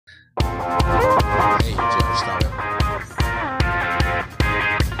Hey, Joe, stop it.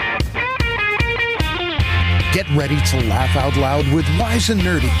 Get ready to laugh out loud with Wise and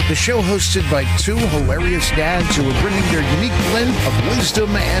Nerdy, the show hosted by two hilarious dads who are bringing their unique blend of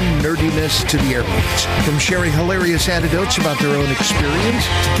wisdom and nerdiness to the airwaves. From sharing hilarious anecdotes about their own experience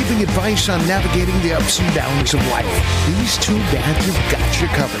to giving advice on navigating the ups and downs of life, these two dads have got you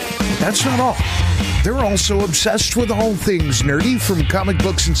covered. But that's not all. They're also obsessed with all things nerdy, from comic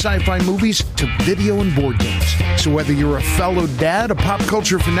books and sci-fi movies to video and board games. So whether you're a fellow dad, a pop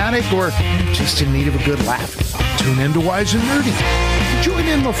culture fanatic, or just in need of a good laugh, tune in to Wise and Nerdy. Join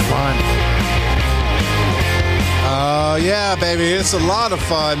in the fun. Yeah, baby, it's a lot of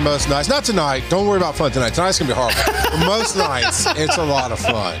fun most nights. Not tonight. Don't worry about fun tonight. Tonight's gonna be horrible. But most nights, it's a lot of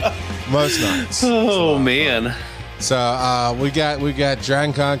fun. Most nights. Oh man. So we got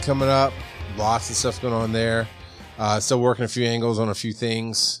DragonCon coming up. Lots of stuff going on there. Still working a few angles on a few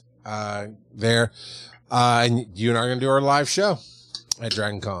things there. And you and I are going to do our live show at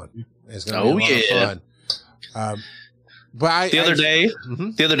DragonCon. It's going to be a lot of fun. But the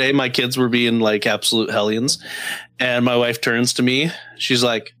other day, my kids were being like absolute hellions, and my wife turns to me. She's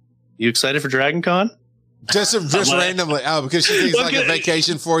like, "You excited for DragonCon?" Just randomly. Oh, because she thinks like a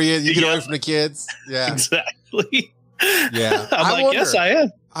vacation for you. You get away from the kids. Yeah, exactly. Yeah, I'm like, yes, I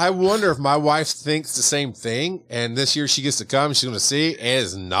am. I wonder if my wife thinks the same thing, and this year she gets to come, she's going to see, and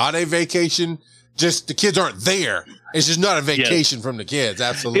it's not a vacation. Just the kids aren't there. It's just not a vacation from the kids.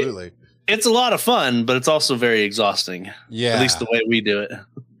 Absolutely. It's a lot of fun, but it's also very exhausting. Yeah. At least the way we do it.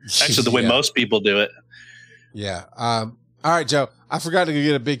 Actually, the way most people do it. Yeah. All right, Joe. I forgot to go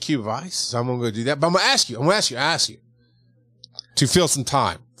get a big cube of ice, so I'm going to go do that. But I'm going to ask you to fill some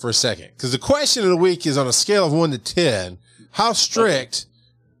time for a second. Because the question of the week is on a scale of 1 to 10, how strict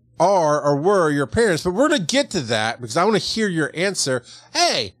are or were your parents? But we're going to get to that because I want to hear your answer.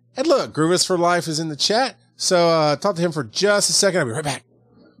 Hey, and look, Groovis for Life is in the chat. So talk to him for just a second. I'll be right back.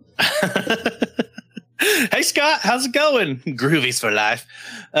 Hey, Scott, how's it going? Groovies for Life.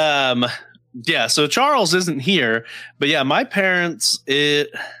 Yeah, so Charles isn't here, but yeah, my parents,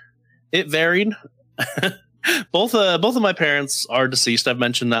 it varied. Both of my parents are deceased. I've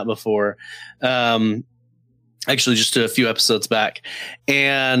mentioned that before. Actually, just a few episodes back,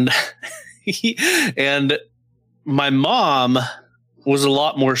 and and my mom was a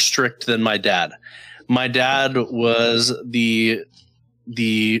lot more strict than my dad. My dad was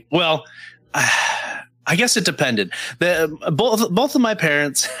well, I guess it depended. Both of my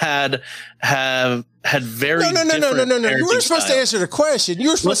parents had very no. You were supposed to answer the question.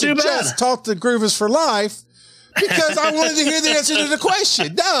 You were supposed to just talk to Groovis for Life because I wanted to hear the answer to the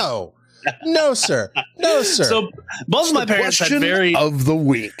question. No, sir. So both of my parents had very of the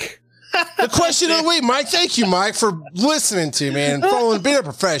week. The question of the week, Mike. Thank you, Mike, for listening to me and being a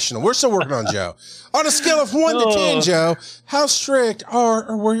professional. We're still working on Joe. On a scale of 1 to 10, Joe, how strict are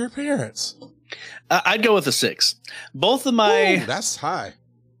or were your parents? I'd go with a 6. Both of my... Ooh, that's high.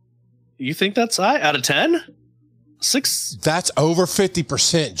 You think that's high? Out of 10? 6? That's over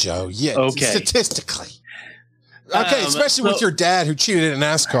 50%, Joe. Yeah, okay. Statistically. Okay, especially with your dad who cheated in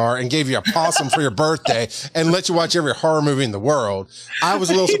NASCAR and gave you a possum for your birthday and let you watch every horror movie in the world. I was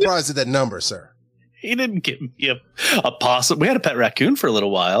a little surprised at that number, sir. He didn't give me a possum. We had a pet raccoon for a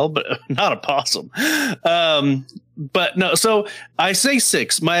little while, but not a possum. But no, so I say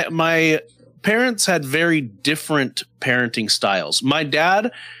 6. My parents had very different parenting styles. My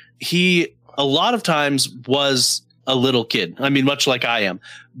dad, he a lot of times was a little kid. I mean, much like I am,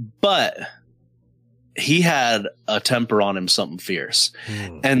 but he had a temper on him, something fierce.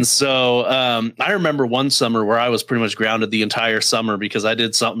 And so I remember one summer where I was pretty much grounded the entire summer because I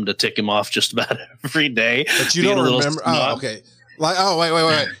did something to tick him off just about every day. But you don't remember? Oh, okay. Like, oh,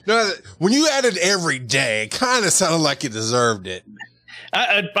 wait. No, when you added every day, it kind of sounded like you deserved it.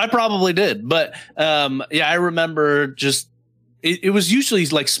 I probably did. But yeah, I remember just it was usually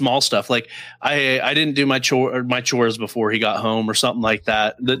like small stuff. Like I didn't do my chores before he got home or something like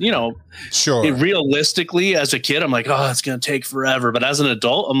that. That, you know, sure. Realistically, as a kid, I'm like, oh, it's going to take forever. But as an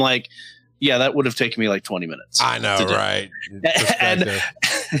adult, I'm like, yeah, that would have taken me like 20 minutes. I know, right?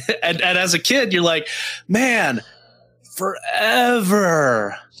 and as a kid, you're like, man,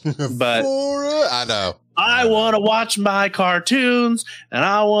 forever. But I know. I want to watch my cartoons and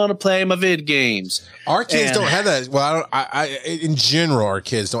I want to play my vid games. Our kids don't have that. Well, in general, our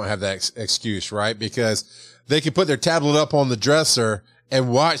kids don't have that excuse, right? Because they can put their tablet up on the dresser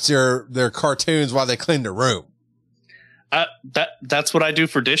and watch their cartoons while they clean their room. That's what I do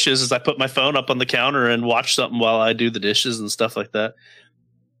for dishes is I put my phone up on the counter and watch something while I do the dishes and stuff like that.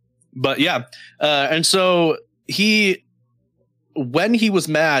 But yeah. And so when he was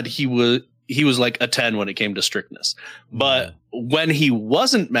mad, he was like a 10 when it came to strictness. But when he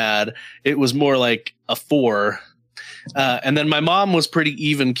wasn't mad, it was more like a 4. And then my mom was pretty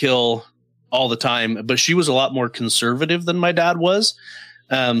even kill all the time, but she was a lot more conservative than my dad was.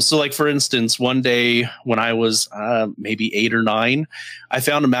 So like, for instance, one day when I was maybe 8 or 9, I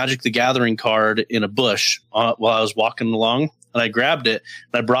found a Magic the Gathering card in a bush while I was walking along, and I grabbed it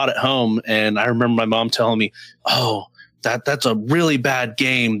and I brought it home. And I remember my mom telling me, "Oh, that's a really bad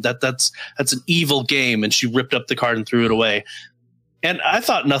game. That's an evil game." And she ripped up the card and threw it away. And I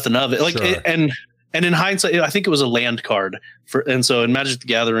thought nothing of it. Like, Sure. And in hindsight, I think it was a land card and so in Magic the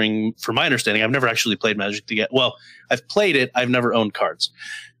Gathering, from my understanding, I've never actually played Magic the Gathering. Well, I've played it. I've never owned cards.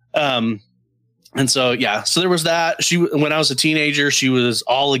 And so, yeah, so there was that. When I was a teenager, she was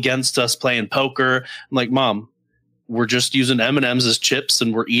all against us playing poker. I'm like, "Mom, we're just using M&Ms as chips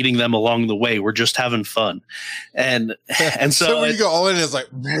and we're eating them along the way. We're just having fun." And so when you go all in, it's like,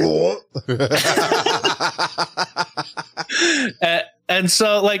 and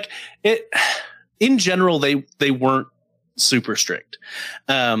so like it, in general, they weren't super strict.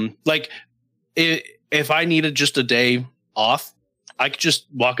 Like if I needed just a day off, I could just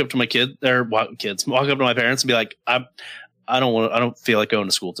walk up to my walk up to my parents and be like, I don't feel like going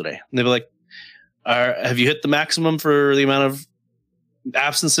to school today. And they'd be like, "Have you hit the maximum for the amount of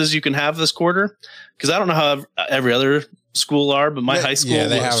absences you can have this quarter?" Because I don't know how every other school are, but my high school,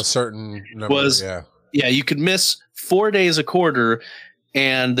 they have a certain number. Yeah, you could miss 4 days a quarter,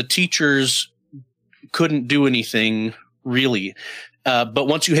 and the teachers couldn't do anything really. But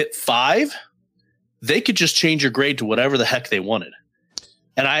once you hit 5, they could just change your grade to whatever the heck they wanted.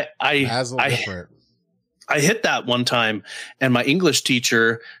 And I hit that one time, and my English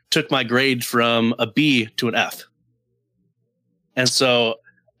teacher took my grade from a B to an F. And so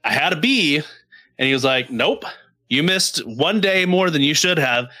I had a B, and he was like, "Nope, you missed 1 day more than you should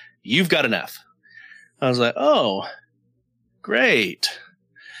have. You've got an F." I was like, "Oh, great."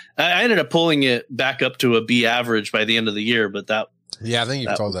 I ended up pulling it back up to a B average by the end of the year, but I think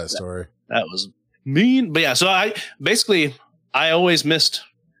you've told that story. That was mean. But yeah, so I always missed,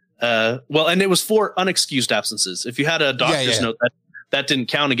 and it was 4 unexcused absences. If you had a doctor's note, that didn't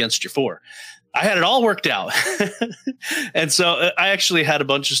count against your 4. I had it all worked out. And so I actually had a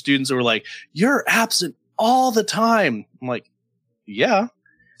bunch of students who were like, "You're absent all the time." I'm like, "Yeah.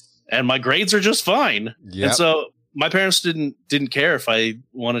 And my grades are just fine." Yep. And so my parents didn't care if I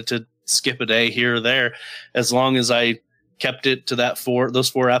wanted to skip a day here or there, as long as I kept it to those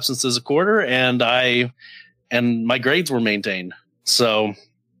 4 absences a quarter, and my grades were maintained. So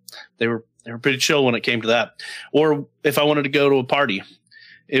they were pretty chill when it came to that. Or if I wanted to go to a party,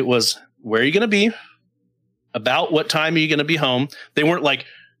 it was, "Where are you going to be? About what time are you going to be home?" They weren't like,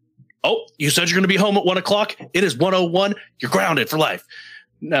 "Oh, you said you're going to be home at 1:00. It is 1:01. You're grounded for life."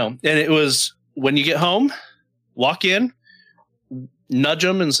 No. And it was, when you get home, walk in, nudge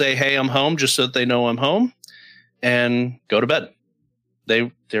them and say, "Hey, I'm home," just so that they know I'm home, and go to bed.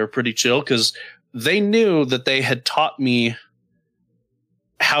 They were pretty chill because they knew that they had taught me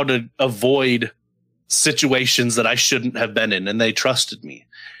how to avoid situations that I shouldn't have been in, and they trusted me.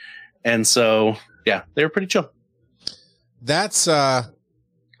 And so, yeah, they were pretty chill. That's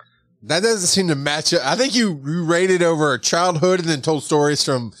that doesn't seem to match up. I think you rated over childhood and then told stories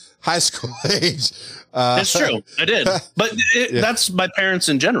from high school age. It's true. I did. But that's my parents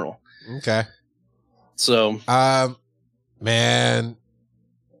in general. Okay. So, man,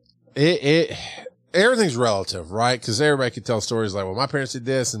 everything's relative, right? Because everybody can tell stories like, "Well, my parents did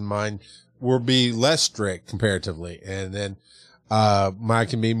this and mine will be less strict comparatively." And then, mine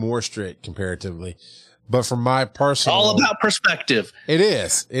can be more strict comparatively. But from my personal, all about perspective. It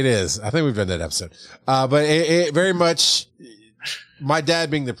is. I think we've done that episode. But it very much, my dad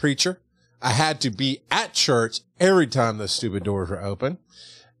being the preacher, I had to be at church every time those stupid doors were open.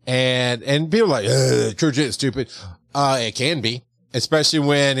 And people are like, church isn't stupid. It can be, especially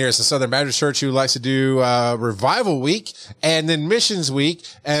when there's a Southern Baptist church who likes to do, revival week and then missions week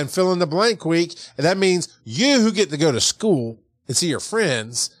and fill in the blank week. And that means you who get to go to school and see your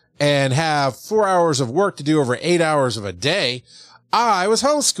friends and have 4 hours of work to do over 8 hours of a day. I was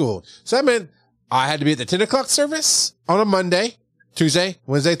homeschooled. So that meant I had to be at the 10 o'clock service on a Monday, Tuesday,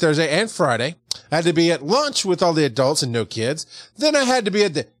 Wednesday, Thursday, and Friday. I had to be at lunch with all the adults and no kids. Then I had to be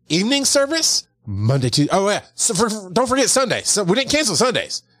at the evening service Monday, Tuesday. Oh yeah. So don't forget Sunday. So we didn't cancel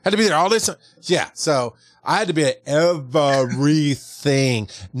Sundays. Had to be there all day. Yeah. So I had to be at everything,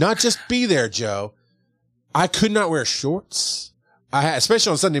 not just be there, Joe. I could not wear shorts.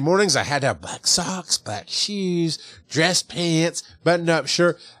 Especially on Sunday mornings, I had to have black socks, black shoes, dress pants, button up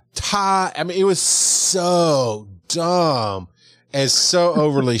shirt, tie. I mean, it was so dumb. is so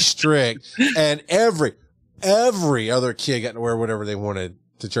overly strict, and every other kid got to wear whatever they wanted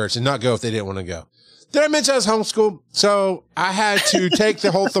to church and not go if they didn't want to go. Did I mention I was homeschooled? So I had to take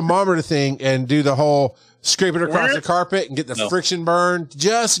the whole thermometer thing and do the whole scrape it across the carpet and get the friction burn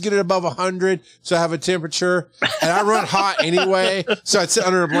just to get it above 100. So I have a temperature, and I run hot anyway. So I'd sit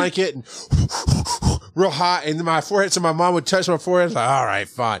under a blanket and real hot, and my forehead. So my mom would touch my forehead. Like, all right,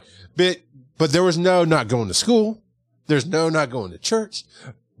 fine. But there was no not going to school. There's no not going to church.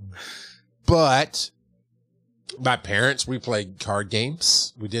 But my parents, we played card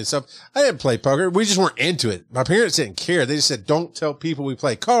games. We did stuff. I didn't play poker. We just weren't into it. My parents didn't care. They just said, don't tell people we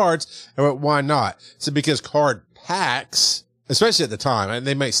play cards. And I went, why not? So because card packs, especially at the time, and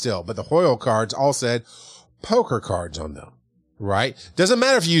they may still, but the Hoyle cards all said poker cards on them, right? Doesn't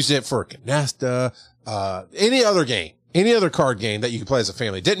matter if you used it for canasta, any other game, any other card game that you could play as a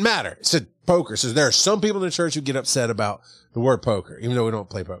family. Didn't matter. It said poker. So there are some people in the church who get upset about the word poker, even though we don't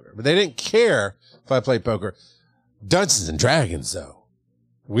play poker, but they didn't care if I played poker. Dungeons and Dragons, though.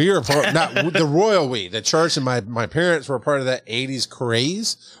 We were not the royal we. The church and my parents were part of that 80s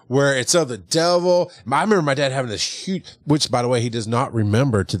craze where it's of the devil. I remember my dad having this huge, which, by the way, he does not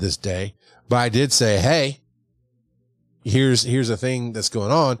remember to this day. But I did say, hey, here's a thing that's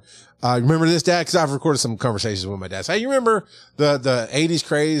going on. Remember this, Dad? Because I've recorded some conversations with my dad. So, hey, you remember the 80s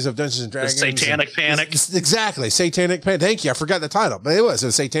craze of Dungeons and Dragons? The Satanic Panic. Exactly. Satanic Panic. Thank you. I forgot the title, but it was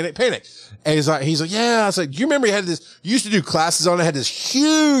Satanic Panic. And he's like, yeah. I was like, do you remember you used to do classes on it, had this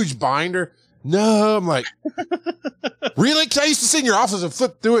huge binder? No. I'm like, really? Because I used to sit in your office and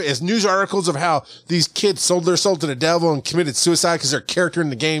flip through it as news articles of how these kids sold their soul to the devil and committed suicide because their character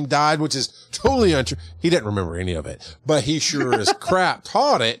in the game died, which is totally untrue. He didn't remember any of it, but he sure as crap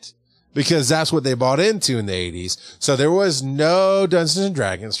taught it. Because that's what they bought into in the 80s. So there was no Dungeons and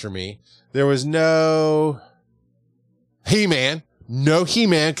Dragons for me. There was no He-Man. No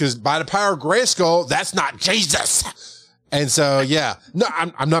He-Man, because by the power of Grayskull, that's not Jesus. And so, yeah. No,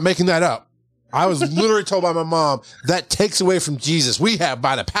 I'm not making that up. I was literally told by my mom, that takes away from Jesus. We have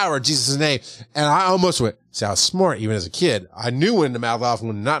by the power of Jesus' name. And I almost went, see, I was smart even as a kid. I knew when to mouth off and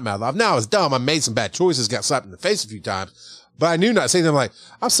when to not mouth off. Now I was dumb. I made some bad choices, got slapped in the face a few times. But I knew not to say them like,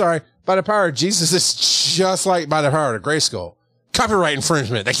 I'm sorry. By the power of Jesus, it's just like by the power of Grayskull. Copyright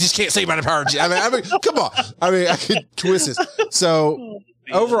infringement. They just can't say by the power of Jesus. I mean, come on. I mean, I could twist this. So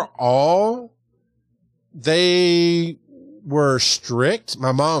overall, they were strict.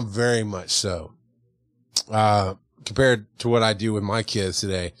 My mom, very much so. Compared to what I do with my kids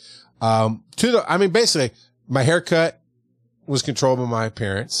today. Basically, my haircut was controlled by my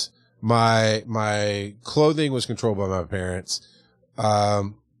parents. My clothing was controlled by my parents.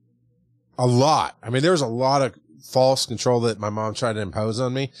 A lot. I mean, there was a lot of false control that my mom tried to impose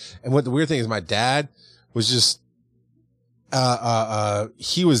on me. And what the weird thing is, my dad was just,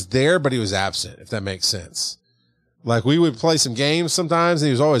 he was there, but he was absent, if that makes sense. Like, we would play some games sometimes, and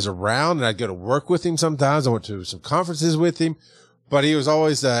he was always around, and I'd go to work with him sometimes. I went to some conferences with him, but he was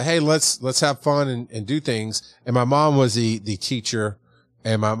always, hey, let's have fun and do things. And my mom was the teacher,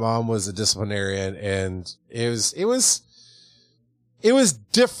 and my mom was the disciplinarian, and it was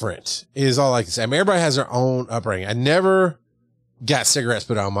different, is all I can say. I mean, everybody has their own upbringing. I never got cigarettes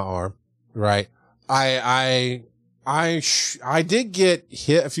put on my arm, right? I did get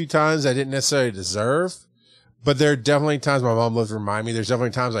hit a few times I didn't necessarily deserve, but there are definitely times my mom loves to remind me. There's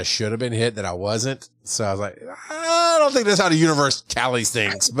definitely times I should have been hit that I wasn't. So I was like, I don't think that's how the universe tallies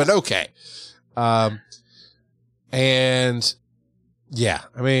things, but okay. And yeah,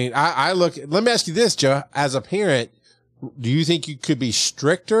 I mean, let me ask you this, Joe, as a parent, do you think you could be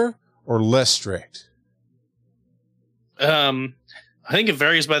stricter or less strict? I think it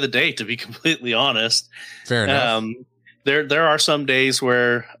varies by the day, to be completely honest. Fair enough. There are some days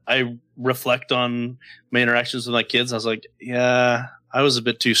where I reflect on my interactions with my kids. And I was like, yeah, I was a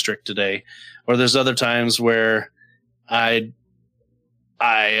bit too strict today. Or there's other times where I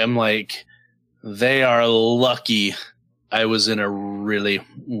am like, they are lucky I was in a really,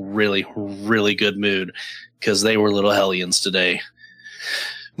 really, really good mood, because they were little hellions today.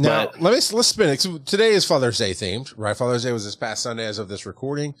 Now, let's spin it. So today is Father's Day themed, right? Father's Day was this past Sunday as of this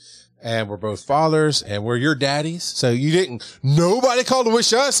recording, and we're both fathers, and we're your daddies. So nobody called to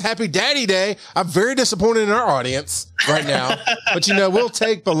wish us Happy Daddy Day. I'm very disappointed in our audience right now, but we'll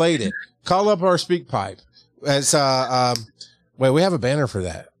take belated. Call up our speak pipe. It's, we have a banner for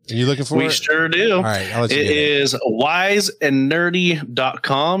that. Are you looking for it? We sure do. All right. I'll let you it is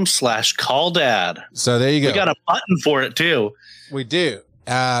wiseandnerdy.com/calldad. So there you go. We got a button for it too. We do.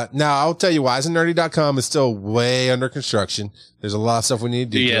 Now I'll tell you, wiseandnerdy.com is still way under construction. There's a lot of stuff we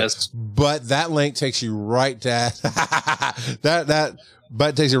need to do. Yes. But that link takes you right to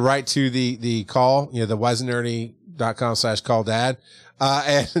but takes you right to the call, the wiseandnerdy.com/call dad.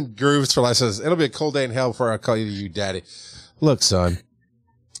 And Grooves for Life says, it'll be a cold day in hell before I call you daddy. Look, son,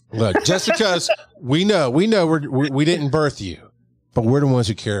 just because we know we didn't birth you, but we're the ones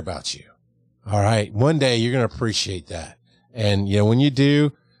who care about you. All right. One day you're going to appreciate that. And, when you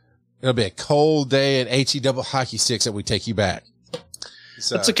do, it'll be a cold day at HE double hockey sticks that we take you back.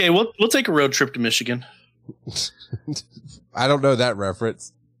 So, that's okay. We'll take a road trip to Michigan. I don't know that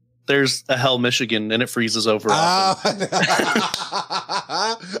reference. There's a Hell, Michigan, and it freezes over. I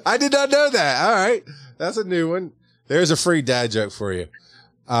did not know that. All right. That's a new one. There's a free dad joke for you.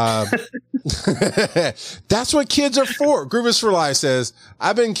 That's what kids are for. Groovus for Life says,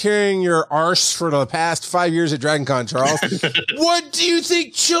 I've been carrying your arse for the past 5 years at DragonCon, Charles. What do you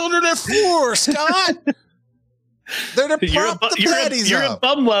think children are for, Scott? They're to prop the patties You're up. at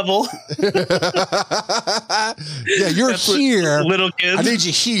bum level. Yeah, you're That's here. Little kids. I need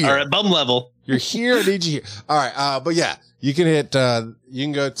you here. Are at bum level. You're here. I need you here. All right. But yeah, you can hit, you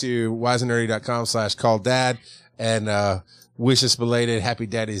can go to wiseandnerdy.com/call dad and, wish us belated happy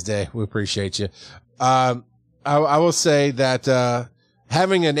Daddy's Day. We appreciate you. I will say that,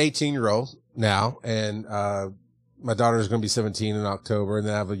 having an 18-year-old now and, my daughter is going to be 17 in October and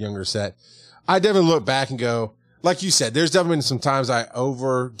then I have a younger set. I definitely look back and go, like you said, there's definitely been some times I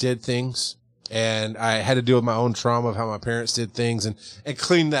overdid things and I had to deal with my own trauma of how my parents did things and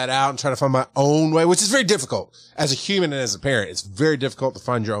clean that out and try to find my own way, which is very difficult as a human and as a parent. It's very difficult to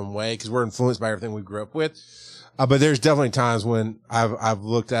find your own way because we're influenced by everything we grew up with. But there's definitely times when I've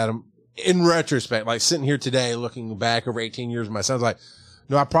looked at them in retrospect, like sitting here today, looking back over 18 years, my son's like,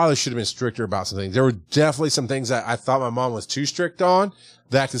 no, I probably should have been stricter about some things. There were definitely some things that I thought my mom was too strict on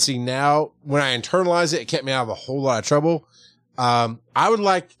that I can see now. When I internalized it, it kept me out of a whole lot of trouble. I would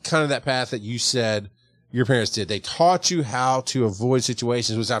like kind of that path that you said your parents did. They taught you how to avoid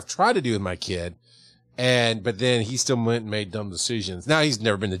situations, which I've tried to do with my kid. But then he still went and made dumb decisions. Now he's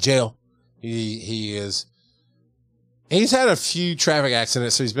never been to jail. He's had a few traffic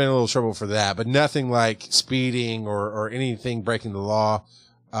accidents, so he's been in a little trouble for that, but nothing like speeding or anything breaking the law.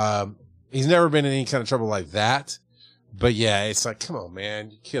 He's never been in any kind of trouble like that. But yeah, it's like, come on,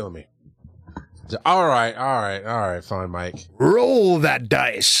 man, you're killing me. All right, fine, Mike. Roll that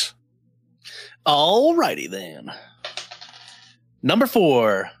dice. All righty then. Number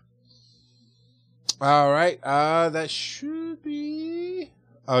 4. All right, that should be.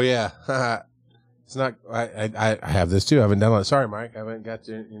 Oh yeah. It's not, I have this too. I haven't done it. Sorry, Mike. I haven't got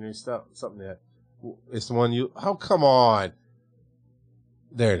your new stuff, something yet. It's the one oh, come on.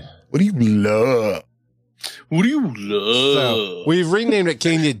 There. What do you love? What do you love? So we've renamed it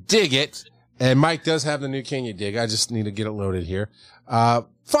Can You Dig It? And Mike does have the new Can You Dig. I just need to get it loaded here.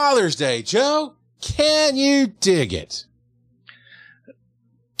 Father's Day, Joe. Can you dig it?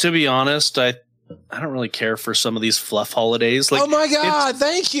 To be honest, I don't really care for some of these fluff holidays. Like, oh my God.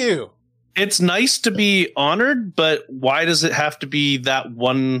 Thank you. It's nice to be honored, but why does it have to be that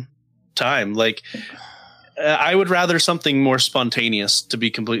one time? Like, I would rather something more spontaneous, to be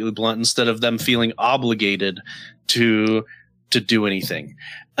completely blunt, instead of them feeling obligated to do anything.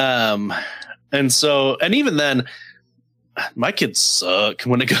 And even then, my kids suck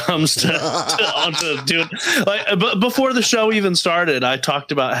when it comes to doing, like, but before the show even started, I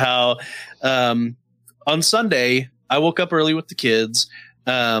talked about how, on Sunday I woke up early with the kids.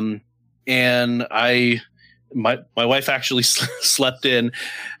 And my wife actually slept in,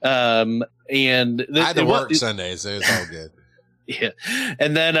 and I had to work Sunday, so it's all good. Yeah.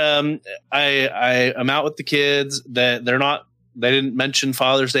 And then, I'm out with the kids that they didn't mention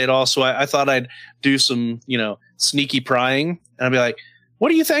Father's Day at all. So I thought I'd do some, sneaky prying, and I'd be like,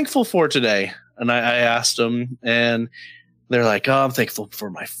 what are you thankful for today? And I asked them, and they're like, oh, I'm thankful for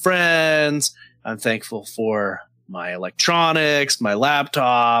my friends. I'm thankful for my electronics, my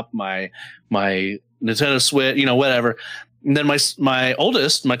laptop, my Nintendo Switch, whatever. And then my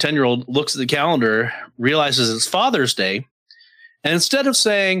oldest, my 10-year-old, looks at the calendar, realizes it's Father's Day. And instead of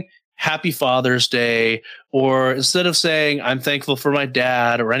saying Happy Father's Day, or instead of saying I'm thankful for my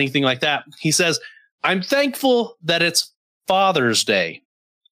dad or anything like that, he says, I'm thankful that it's Father's Day.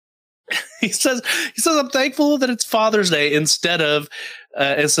 He says I'm thankful that it's Father's Day instead of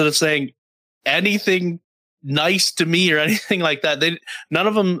saying anything nice to me or anything like that. None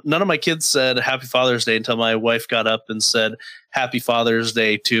of my kids said Happy Father's Day until my wife got up and said Happy Father's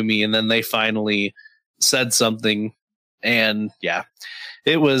Day to me, and then they finally said something. And yeah,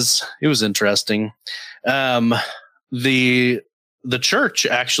 it was interesting. The the church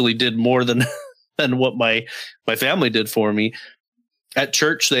actually did more than what my family did for me. At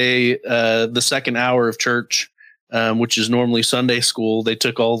church, they the second hour of church, which is normally Sunday school, they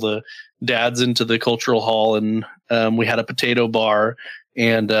took all the dads into the cultural hall, and we had a potato bar,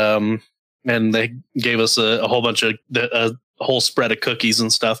 and they gave us a whole bunch of a whole spread of cookies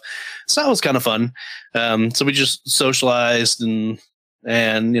and stuff. So that was kind of fun. So we just socialized and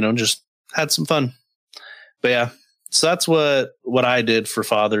just had some fun. But yeah, so that's what I did for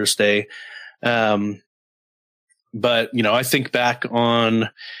Father's Day. But I think back on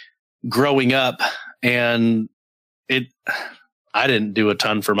growing up, and I didn't do a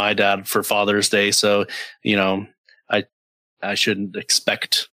ton for my dad for Father's Day. So, I shouldn't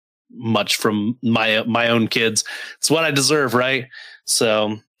expect much from my own kids. It's what I deserve. Right.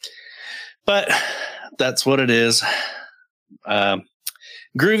 So, but that's what it is.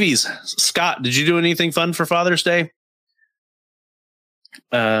 Groovies. Scott, did you do anything fun for Father's Day?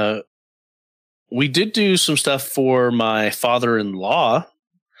 We did do some stuff for my father-in-law.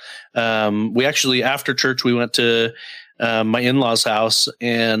 We actually, after church, we went to my in-laws' house,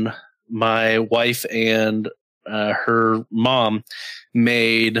 and my wife and her mom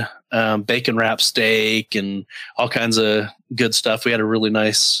made bacon wrap steak and all kinds of good stuff. We had a really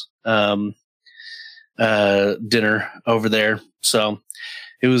nice dinner over there. So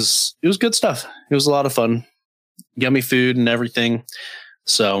it was good stuff. It was a lot of fun, yummy food and everything.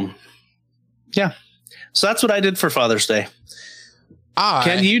 So yeah. So that's what I did for Father's Day.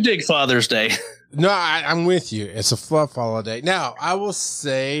 Can you dig Father's Day? No, I'm with you. It's a fluff holiday. Now, I will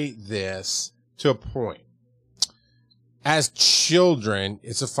say this to a point. As children,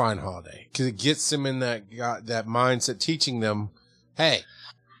 it's a fine holiday because it gets them in that mindset, teaching them, hey,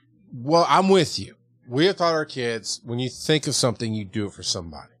 well, I'm with you. We have taught our kids, when you think of something, you do it for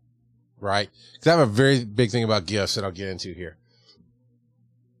somebody, right? Because I have a very big thing about gifts that I'll get into here.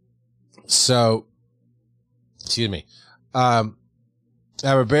 So, excuse me. I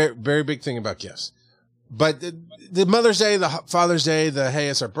have a very, very big thing about gifts, but the Mother's Day, the Father's Day, hey,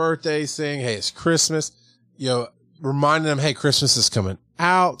 it's our birthday thing. Hey, it's Christmas, reminding them, hey, Christmas is coming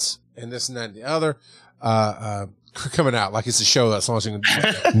out, and this and that and the other, coming out like it's a show that's launching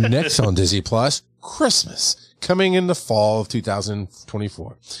next on Disney Plus. Christmas coming in the fall of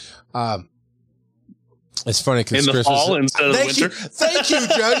 2024. It's funny because in the Christmas fall instead of winter. Thank you,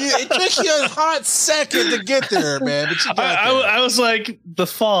 Joe. It took you a hot second to get there, man. But you got there. I was like, the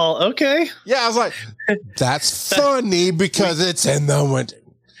fall, okay. Yeah, I was like, that's funny because it's in the winter.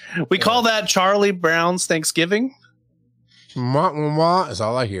 We call that Charlie Brown's Thanksgiving. Mwah, mwah, mwah is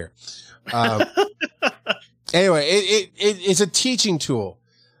all I hear. Anyway, it's a teaching tool.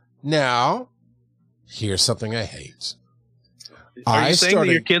 Now, here's something I hate. Are you saying that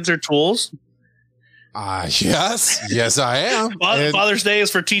your kids are tools? Yes, I am. Father's Day is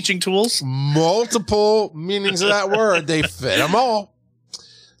for teaching tools. Multiple meanings of that word. They fit them all.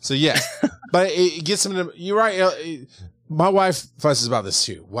 So yes, but it gets them to, you're right. My wife fusses about this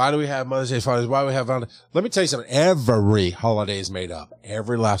too. Why do we have Mother's Day, Father's Day? Why do we have Valentine's? Let me tell you something. Every holiday is made up.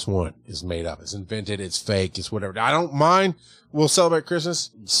 Every last one is made up. It's invented. It's fake. It's whatever. I don't mind. We'll celebrate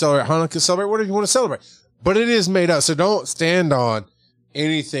Christmas, celebrate Hanukkah, celebrate whatever you want to celebrate. But it is made up. So don't stand on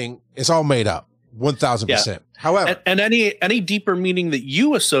anything. It's all made up. 1,000%. Yeah. However, and any deeper meaning that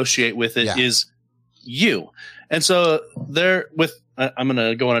you associate with it is you. And so I'm going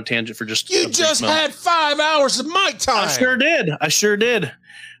to go on a tangent for just you just had 5 hours of my time. I sure did.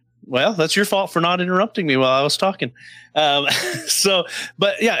 Well, that's your fault for not interrupting me while I was talking. But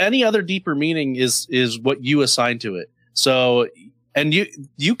yeah, any other deeper meaning is what you assign to it. So, and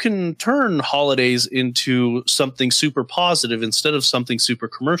you can turn holidays into something super positive instead of something super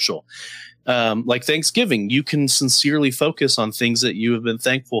commercial. Like Thanksgiving, you can sincerely focus on things that you have been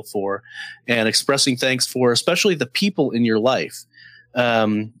thankful for and expressing thanks for, especially the people in your life.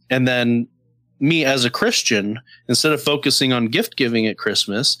 And then me as a Christian, instead of focusing on gift giving at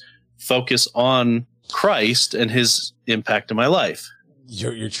Christmas, focus on Christ and his impact in my life.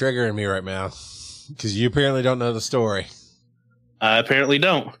 You're triggering me right now because you apparently don't know the story. I apparently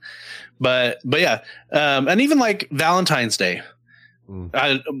don't, but yeah. And even like Valentine's Day,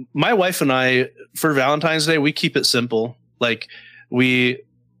 my wife and I, for Valentine's Day, we keep it simple. Like we'll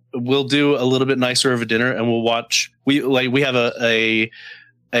do a little bit nicer of a dinner, and we'll watch. We have a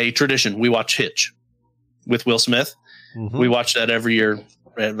tradition. We watch Hitch with Will Smith. Mm-hmm. We watch that every year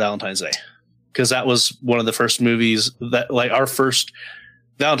at Valentine's Day because that was one of the first movies that, like, our first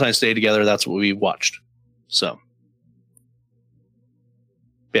Valentine's Day together. That's what we watched. So.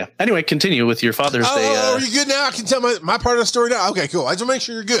 Yeah. Anyway, continue with your Father's Day. Oh, are you good now? I can tell my part of the story now. Okay, cool. I just want to make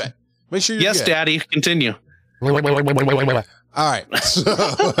sure you're good. Make sure you're good. Yes, Daddy. Continue. Wait. All right. So,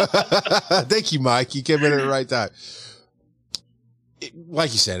 thank you, Mike. You came in at the right time.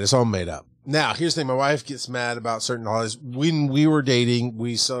 Like you said, it's all made up. Now, here's the thing. My wife gets mad about certain holidays. When we were dating,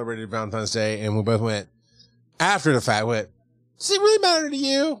 we celebrated Valentine's Day, and we both went, after the fact, does it really matter to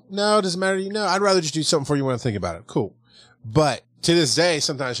you? No, it doesn't matter to you? No, I'd rather just do something for you when I think about it. Cool. But to this day,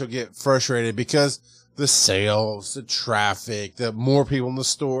 sometimes she'll get frustrated because the sales, the traffic, the more people in the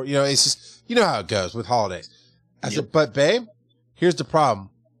store, it's just, you know how it goes with holidays. I said, but babe, here's the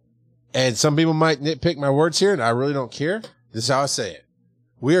problem. And some people might nitpick my words here, and I really don't care. This is how I say it.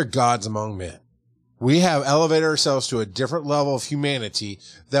 We are gods among men. We have elevated ourselves to a different level of humanity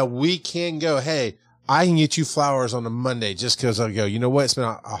that we can go, hey, I can get you flowers on a Monday just because I go, you know what? It's been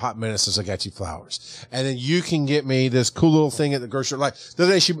a hot minute since I got you flowers. And then you can get me this cool little thing at the grocery. Like the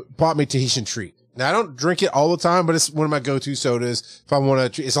other day, she bought me Tahitian treat. Now, I don't drink it all the time, but it's one of my go-to sodas. If I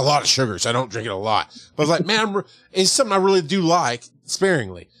want to, it's a lot of sugar, so I don't drink it a lot. But I was like, man, it's something I really do like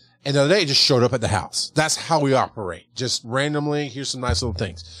sparingly. And the other day, it just showed up at the house. That's how we operate. Just randomly, here's some nice little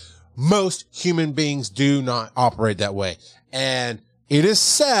things. Most human beings do not operate that way. And it is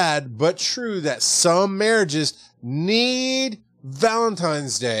sad, but true that some marriages need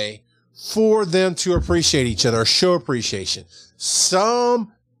Valentine's Day for them to appreciate each other or show appreciation.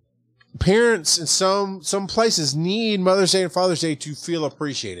 Some parents in some places need Mother's Day and Father's Day to feel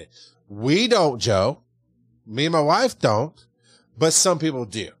appreciated. We don't, Joe. Me and my wife don't, but some people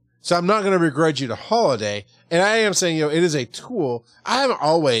do. So I'm not going to begrudge you the holiday. And I am saying, it is a tool. I haven't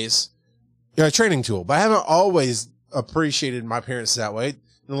always, a training tool, but I haven't always appreciated my parents that way. In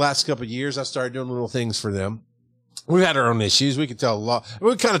the last couple of years, I started doing little things for them. We've had our own issues. We could tell a lot.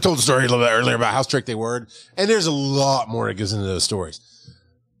 We kind of told the story a little bit earlier about how strict they were. And there's a lot more that goes into those stories.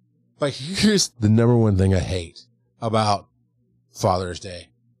 But here's the number one thing I hate about Father's Day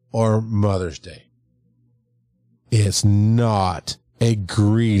or Mother's Day. It's not a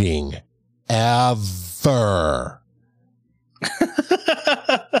greeting ever.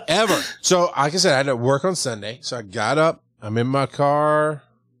 Ever. So, like I said, I had to work on Sunday. So I got up. I'm in my car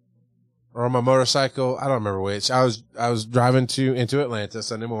or on my motorcycle. I don't remember which. I was driving into Atlanta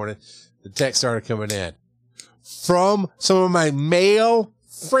Sunday morning. The text started coming in from some of my male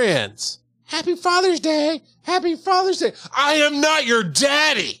friends. Happy Father's Day. Happy Father's Day. I am not your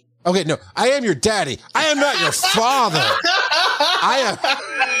daddy. Okay, no, I am your daddy. I am not your father. I am.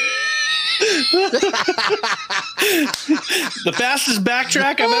 The fastest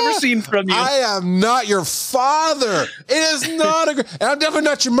backtrack I've ever seen from you. I am not your father. It is not and I'm definitely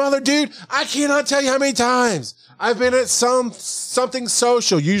not your mother, dude. I cannot tell you how many times I've been at something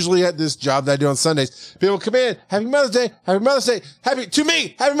social, usually at this job that I do on Sundays. People come in, Happy Mother's Day, Happy Mother's Day, Happy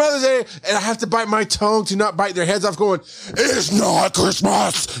Mother's Day, and I have to bite my tongue to not bite their heads off going, it's not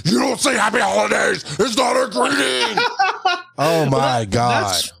Christmas. You don't say Happy Holidays. It's not a greeting. Oh my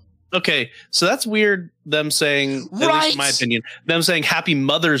God. Okay, so that's weird, them saying, at least in my opinion, them saying Happy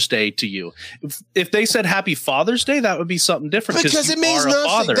Mother's Day to you. If they said Happy Father's Day, that would be something different. Because it means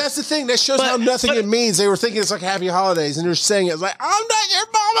nothing. That's the thing. That shows how nothing it means. They were thinking it's like Happy Holidays, and they're saying it like, I'm not your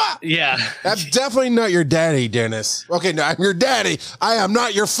mama. Yeah. I'm definitely not your daddy, Dennis. Okay, no, I'm your daddy. I am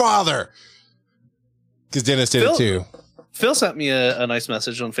not your father. Because Dennis did it too. Phil sent me a nice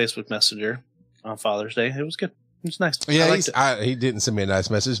message on Facebook Messenger on Father's Day. It was good. It's nice. Yeah, he didn't send me a nice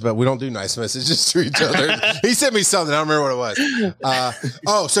message, but we don't do nice messages to each other. He sent me something. I don't remember what it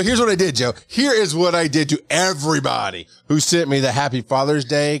was. So here's what I did, Joe. Here is what I did to everybody who sent me the Happy Father's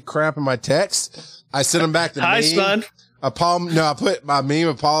Day crap in my text. I sent them back to Hi, son. I put my meme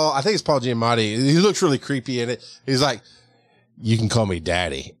of Paul. I think it's Paul Giamatti. He looks really creepy in it. He's like, you can call me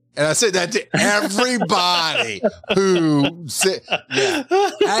daddy. And I said that to everybody who said, yeah.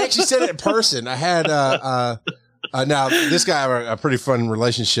 I actually said it in person. I had, now this guy had a pretty fun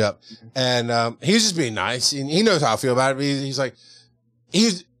relationship, and he was just being nice, and he knows how I feel about it. He's like,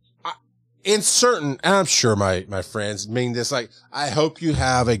 in certain, and I'm sure my friends mean this, like, I hope you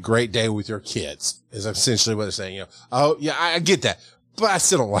have a great day with your kids, is essentially what they're saying. Oh yeah, I get that, but I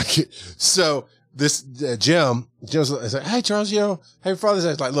still don't like it. So this Jim's like, hey Charles, hey Father's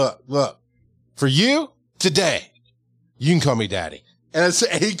Day. It's like, look, for you today, you can call me daddy. And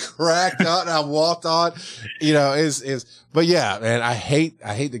he cracked up, and I walked on, but yeah, man, I hate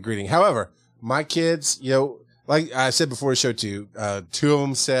the greeting. However, my kids, like I said before the show too, two of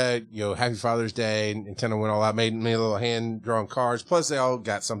them said, Happy Father's Day, and kind of went all out, made me a little hand-drawn cards. Plus they all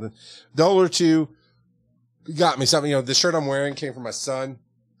got something. The older two got me something. The shirt I'm wearing came from my son.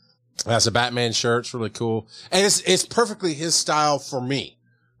 That's a Batman shirt. It's really cool. And it's perfectly his style for me.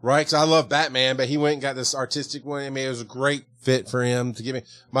 right? Cause I love Batman, but he went and got this artistic one. I mean, it was a great fit for him to give me.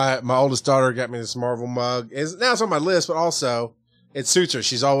 My oldest daughter got me this Marvel mug. Now it's on my list, but also it suits her.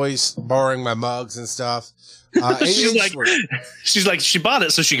 She's always borrowing my mugs and stuff. She's like, she bought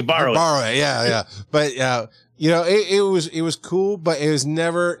it so she could borrow it. Yeah. But, you know, it was cool, but it was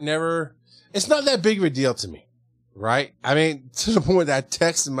never, it's not that big of a deal to me. Right. I mean, to the point that I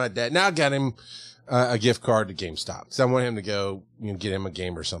texted my dad. Now I got him a gift card to GameStop. So I want him to go, you know, get him a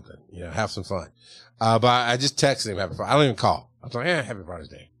game or something, you know, have some fun. But I just texted him happy Father's. I don't even call. I was like, happy Father's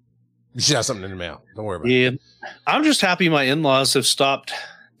Day. You should have something in the mail. Don't worry about it. I'm just happy my in-laws have stopped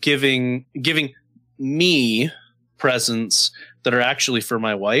giving me presents that are actually for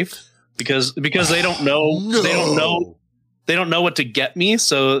my wife because they don't know, they don't know what to get me.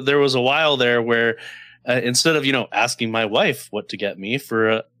 So there was a while there where, instead of, you know, asking my wife what to get me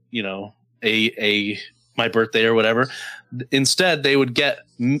for, you know, my birthday or whatever, instead they would get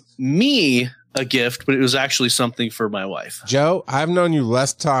me a gift, but it was actually something for my wife. Joe, I've known you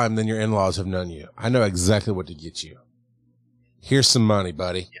less time than your in-laws have known you. I know exactly what to get you. Here's some money,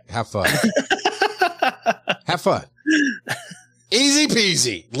 buddy. Have fun. Have fun. Easy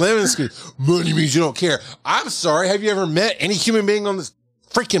peasy. Lemon squeeze. Money means you don't care. I'm sorry. Have you ever met any human being on this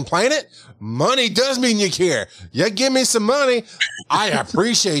freaking planet? Money does mean you care. You give me some money, I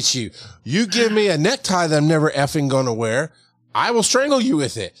appreciate you. You give me a necktie that I'm never effing going to wear, I will strangle you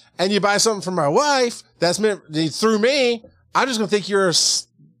with it. And you buy something for my wife that's meant through me, I'm just going to think you're an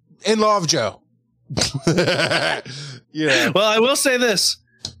in-law of Joe. Yeah. Well, I will say this.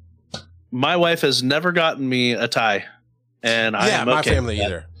 My wife has never gotten me a tie. And I am okay my family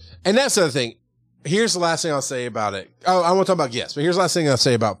either. And that's the other thing. Here's the last thing I'll say about it. Oh, I want to talk about gifts, but here's the last thing I'll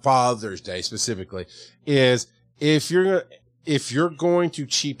say about Father's Day specifically is if you're going to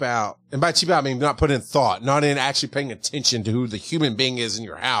cheap out, and by cheap out, I mean not put in thought, not in actually paying attention to who the human being is in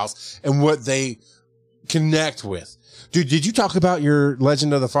your house and what they connect with. Dude, did you talk about your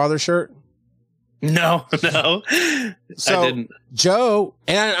Legend of the Father shirt? No. So, I didn't. Joe,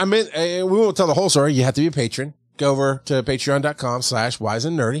 and I mean, we won't tell the whole story. You have to be a patron. Go over to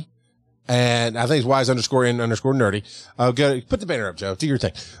patreon.com/wiseandnerdy. And I think it's wise_in_nerdy. Go put the banner up, Joe. Do your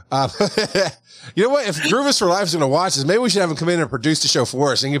thing. You know what? If Groovis for Life is going to watch this, maybe we should have him come in and produce the show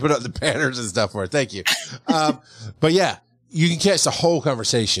for us and you put up the banners and stuff for it. Thank you. But yeah, you can catch the whole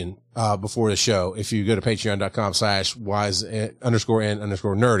conversation, before the show if you go to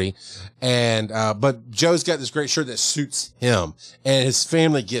patreon.com/wise_in_nerdy. And, but Joe's got this great shirt that suits him and his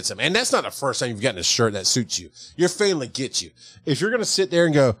family gets him. And that's not the first time you've gotten a shirt that suits you. Your family gets you. If you're going to sit there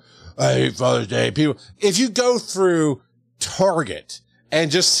and go, I hate Father's Day, people, if you go through Target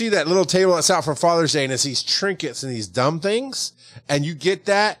and just see that little table that's out for Father's Day and it's these trinkets and these dumb things, and you get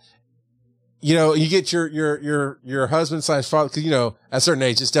that, you know, you get your husband/father, cause you know, at a certain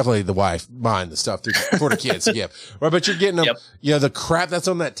age, it's definitely the wife buying the stuff for the kids to give, right? But you're getting them, you know, the crap that's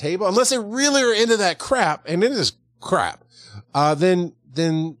on that table, unless they really are into that crap, and it is crap, then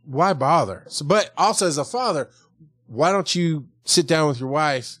why bother? So, but also as a father, why don't you sit down with your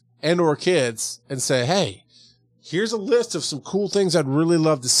wife and or kids and say, hey, here's a list of some cool things I'd really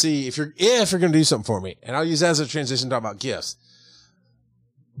love to see if you're going to do something for me. And I'll use that as a transition to talk about gifts.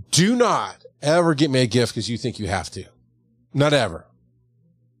 Do not ever get me a gift because you think you have to. Not ever.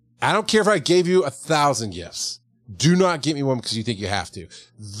 I don't care if I gave you 1,000 gifts. Do not get me one because you think you have to.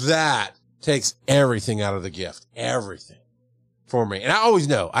 That takes everything out of the gift. Everything. For me. And I always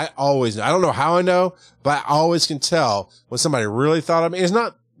know. I don't know how I know, but I always can tell when somebody really thought of me. It's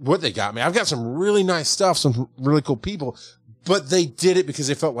not what they got me. I've got some really nice stuff, some really cool people, but they did it because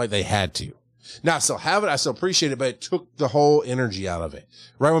they felt like they had to. Now I still have it. I still appreciate it, but it took the whole energy out of it.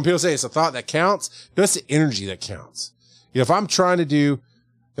 Right? When people say it's a thought that counts, no, it's the energy that counts. You know, if I'm trying to do,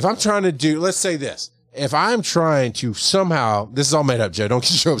 let's say this, if I'm trying to somehow, this is all made up, Joe, don't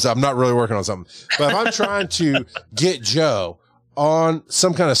get your hopes up. I'm not really working on something, but if I'm trying to get Joe on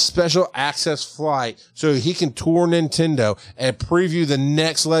some kind of special access flight so he can tour Nintendo and preview the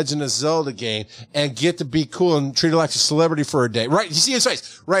next Legend of Zelda game and get to be cool and treat it like a celebrity for a day. Right? You see his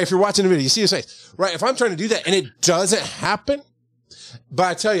face, right? If you're watching the video, you see his face, right? If I'm trying to do that and it doesn't happen, but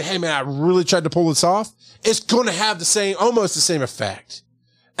I tell you, hey man, I really tried to pull this off, it's going to have almost the same effect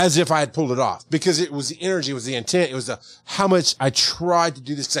as if I had pulled it off, because it was the energy, it was the intent, it was how much I tried to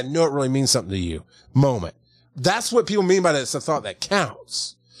do this because I know it really means something to you moment. That's what people mean by that. It's a thought that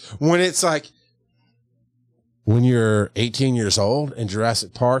counts. When it's like, when you're 18 years old and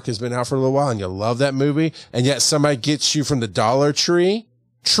Jurassic Park has been out for a little while and you love that movie, and yet somebody gets you from the Dollar Tree,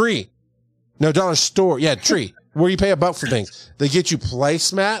 Dollar Store. Yeah, Tree, where you pay $1 for things. They get you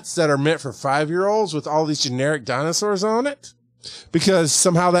placemats that are meant for 5-year-olds with all these generic dinosaurs on it. Because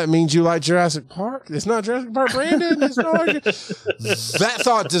somehow that means you like Jurassic Park. It's not Jurassic Park, Brandon. It's not like that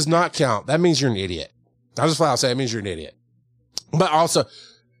thought does not count. That means you're an idiot. I'll just flat out say it means you're an idiot. But also,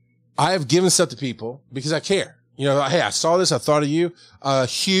 I have given stuff to people because I care. You know, hey, I saw this. I thought of you.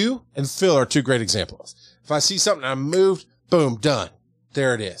 Hugh and Phil are two great examples. If I see something I'm moved, boom, done.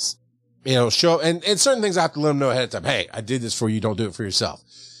 There it is. You know, show, and certain things I have to let them know ahead of time. Hey, I did this for you. Don't do it for yourself.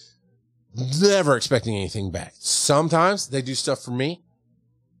 Never expecting anything back. Sometimes they do stuff for me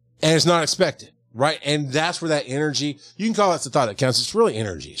and it's not expected, right? And that's where that energy, you can call it the thought that counts. It's really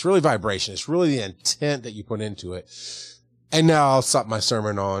energy. It's really vibration. It's really the intent that you put into it. And now I'll stop my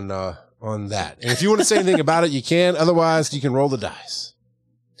sermon on that. And if you want to say anything about it, you can. Otherwise, you can roll the dice.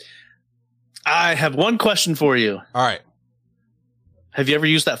 I have one question for you. All right. Have you ever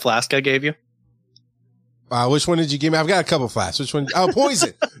used that flask I gave you? Which one did you give me? I've got a couple flasks. Which one? Oh,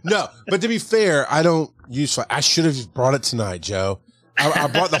 poison. No, but to be fair, I don't use flask. I should have just brought it tonight, Joe. I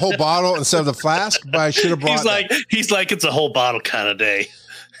brought the whole bottle instead of the flask, but I should have brought He's like, it's a whole bottle kind of day.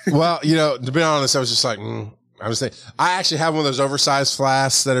 Well, you know, to be honest, I was just like, I was thinking, I actually have one of those oversized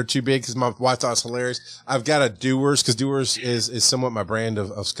flasks that are too big because my wife thought it's hilarious. I've got a Dewar's because Dewar's is somewhat my brand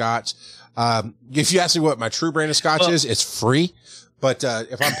of scotch. If you ask me what my true brand of scotch is, it's free. But,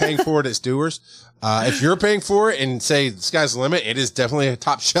 if I'm paying for it, it's Dewar's. If you're paying for it and say the sky's the limit, it is definitely a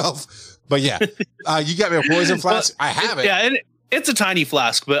top shelf. But yeah, you got me a poison flask. I have it. Yeah. And it's a tiny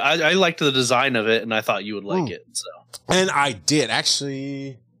flask, but I liked the design of it and I thought you would like it. So, and I did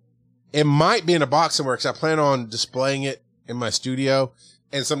actually. It might be in a box somewhere because I plan on displaying it in my studio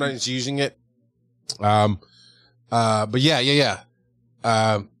and sometimes using it. But yeah.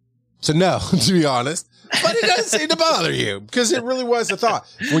 So no, to be honest, but it doesn't seem to bother you because it really was a thought.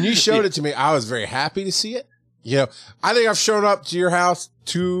 When you showed it to me, I was very happy to see it. You know, I think I've shown up to your house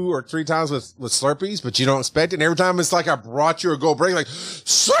 2 or 3 times with Slurpees, but you don't expect it. And every time it's like I brought you a gold break, like,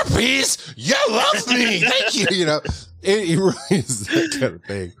 Slurpees, you love me. Thank you. You know, it really is that kind of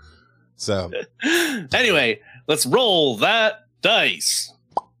thing. So anyway, let's roll that dice.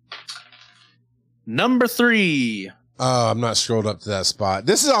 Number 3. Oh, I'm not scrolled up to that spot.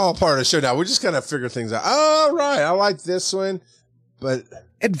 This is all part of the show now. We just kind of figure things out. All right. I like this one, but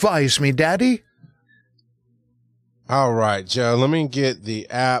advise me, Daddy. All right, Joe, let me get the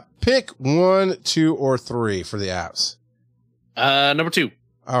app. Pick 1, 2, or 3 for the apps. Number 2.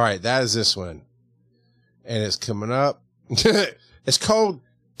 All right. That is this one. And it's coming up. It's called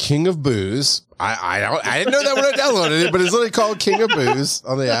King of Booze. I didn't know that when I downloaded it, but it's literally called King of Booze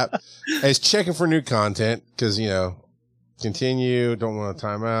on the app. And it's checking for new content because, you know, continue. Don't want to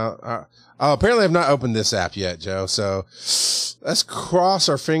time out. Apparently I've not opened this app yet, Joe. So let's cross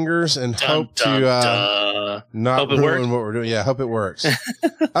our fingers and hope to not ruin what we're doing. Yeah, hope it works.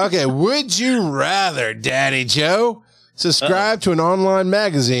 Okay. Would you rather, Daddy Joe, subscribe to an online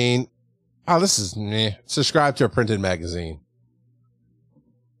magazine? Oh, this is meh. Subscribe to a printed magazine.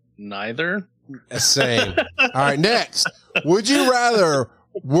 Neither. Same. All right. Next. Would you rather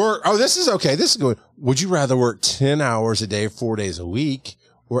work? Oh, this is okay. This is good. Would you rather work 10 hours a day, 4 days a week,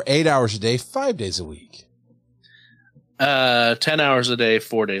 or 8 hours a day, 5 days a week? 10 hours a day,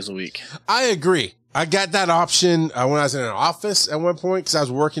 4 days a week. I agree. I got that option when I was in an office at one point because I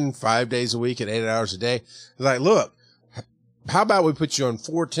was working 5 days a week at 8 hours a day. Like, look, how about we put you on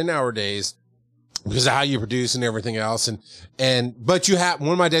 4 10-hour days because of how you produce and everything else. But you have,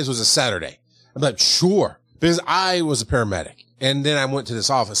 one of my days was a Saturday. I'm like, sure, because I was a paramedic and then I went to this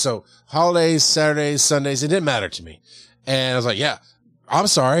office. So holidays, Saturdays, Sundays, it didn't matter to me. And I was like, yeah, I'm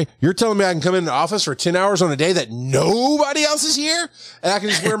sorry. You're telling me I can come in the office for 10 hours on a day that nobody else is here and I can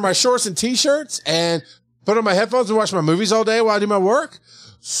just wear my shorts and t-shirts and put on my headphones and watch my movies all day while I do my work?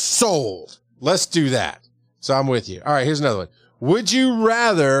 Sold. Let's do that. So I'm with you. All right. Here's another one. Would you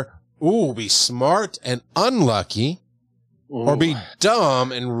rather, be smart and unlucky or be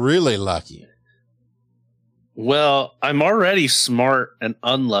dumb and really lucky? Well, I'm already smart and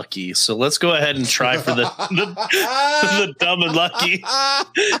unlucky, so let's go ahead and try for the dumb and lucky.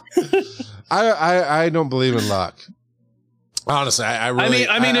 I don't believe in luck. Honestly, I really.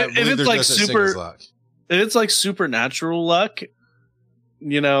 I mean, if it's like if it's like supernatural luck,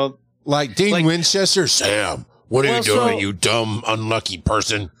 you know, like Dean Winchester, Sam, what are you doing, you dumb, unlucky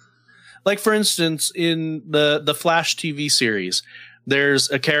person? Like, for instance, in the Flash TV series, there's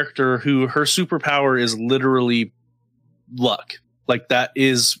a character who her superpower is literally luck. Like, that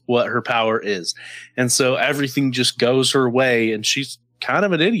is what her power is. And so everything just goes her way and she's kind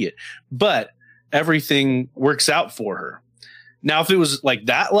of an idiot, but everything works out for her. Now, if it was like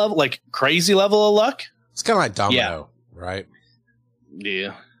that level, like crazy level of luck, it's kind of like Domino, right?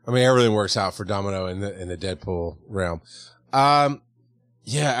 Yeah. I mean, everything works out for Domino in the Deadpool realm.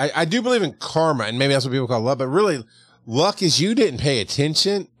 Yeah, I do believe in karma, and maybe that's what people call luck, but really luck is you didn't pay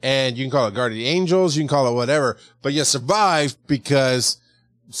attention, and you can call it guardian angels, you can call it whatever, but you survived because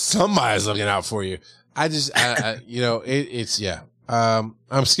somebody's looking out for you. It's yeah.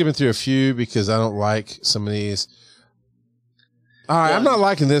 I'm skipping through a few because I don't like some of these. All right, I'm not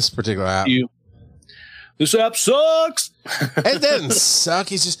liking this particular app. This app sucks. It doesn't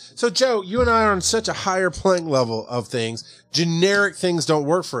suck. It's just, so Joe, you and I are on such a higher playing level of things. Generic things don't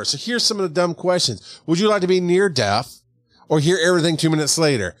work for us. So here's some of the dumb questions. Would you like to be near deaf or hear everything 2 minutes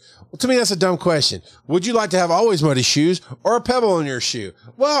later? Well, to me, that's a dumb question. Would you like to have always muddy shoes or a pebble in your shoe?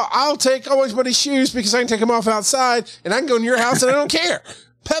 Well, I'll take always muddy shoes because I can take them off outside and I can go in your house and I don't care.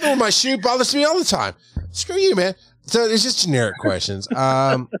 Pebble in my shoe bothers me all the time. Screw you, man. So it's just generic questions.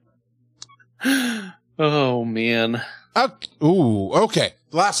 Oh, man. Okay.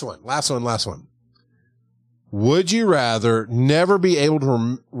 Last one. Would you rather never be able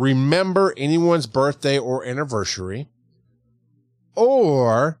to remember anyone's birthday or anniversary,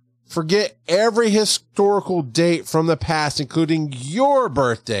 or forget every historical date from the past, including your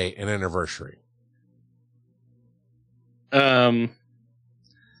birthday and anniversary? I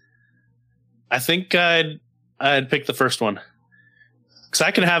think I'd pick the first one, because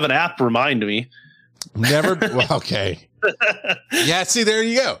I can have an app remind me. Never. Well, okay. Yeah. See, there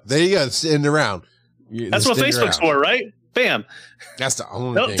you go. It's in the round. That's what Facebook's for, right? Bam. That's the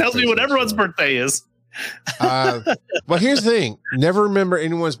only thing. Tells me what everyone's birthday is. Well, here's the thing. Never remember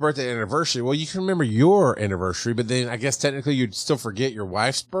anyone's birthday and anniversary. Well, you can remember your anniversary, but then I guess technically you'd still forget your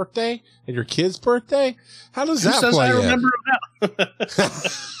wife's birthday and your kid's birthday. How does that play? I remember it now.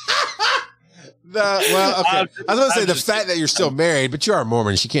 Well, okay. I was going to say the fact that you're still married, but you are a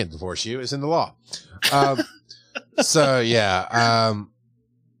Mormon. She can't divorce you. It's in the law. So yeah.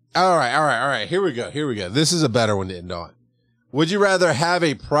 All right. Here we go. This is a better one to end on. Would you rather have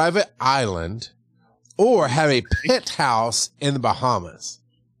a private island or have a penthouse in the Bahamas?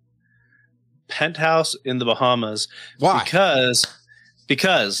 Penthouse in the Bahamas. Why?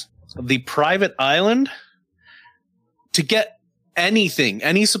 Because the private island, to get anything,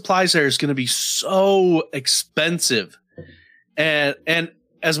 any supplies there is going to be so expensive. And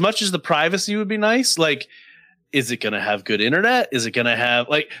as much as the privacy would be nice, like, is it going to have good internet? Is it going to have,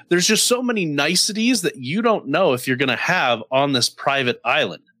 like, there's just so many niceties that you don't know if you're going to have on this private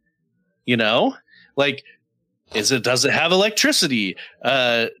island, you know, like, does it have electricity?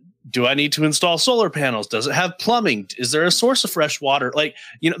 Do I need to install solar panels? Does it have plumbing? Is there a source of fresh water? Like,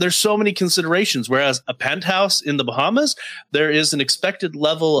 you know, there's so many considerations. Whereas a penthouse in the Bahamas, there is an expected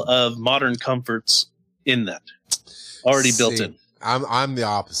level of modern comforts in that already built in. I'm the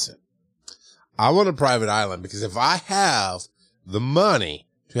opposite. I want a private island because if I have the money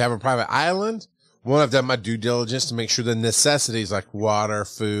to have a private island, one, I've done my due diligence to make sure the necessities like water,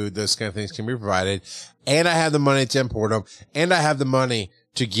 food, those kind of things can be provided. And I have the money to import them. And I have the money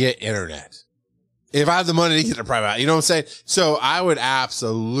to get internet. If I have the money to get a private island, you know what I'm saying? So I would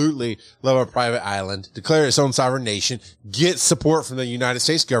absolutely love a private island, declare its own sovereign nation, get support from the United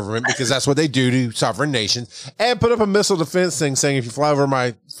States government because that's what they do to sovereign nations, and put up a missile defense thing saying if you fly over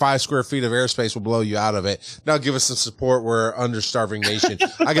my 5 square feet of airspace, we'll blow you out of it. Now give us some support. We're under starving nation.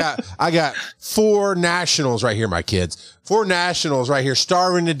 I got 4 nationals right here, my kids. 4 nationals right here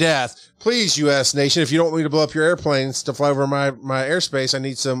starving to death. Please, U.S. nation, if you don't want me to blow up your airplanes to fly over my airspace, I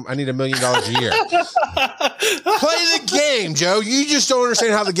need $1 million a year. Play the game, Joe. You just don't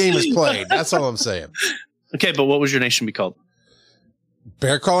understand how the game is played. That's all I'm saying. Okay, but what would your nation be called?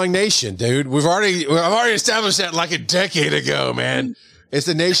 Bear Crawling Nation, dude. I've already established that like a decade ago, man. It's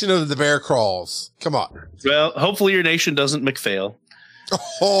the nation of the bear crawls. Come on. Well, hopefully your nation doesn't McFail.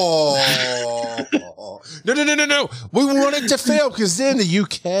 Oh, no. We want it to fail because then the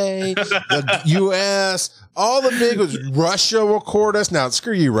UK, the US, all the big ones, Russia will court us. Now,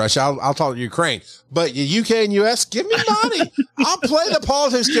 screw you, Russia. I'll talk to Ukraine. But the UK and US, give me money. I'll play the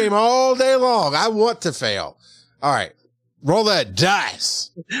politics game all day long. I want to fail. All right. Roll that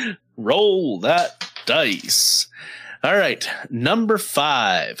dice. Roll that dice. All right. Number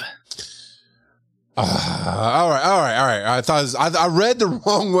 5. All right. I read the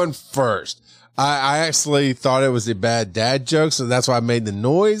wrong one first. I actually thought it was a bad dad joke, so that's why I made the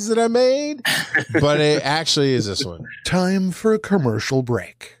noise that I made. But it actually is this one. Time for a commercial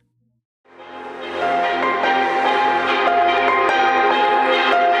break.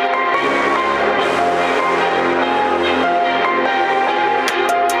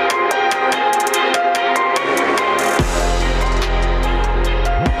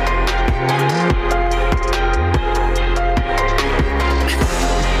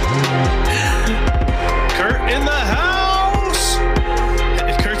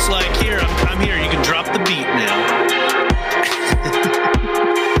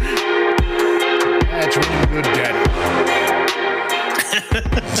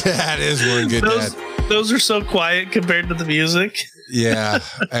 That is one good dad. Those are so quiet compared to the music. Yeah,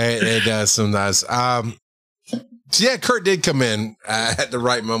 it does sometimes. So yeah, Kurt did come in at the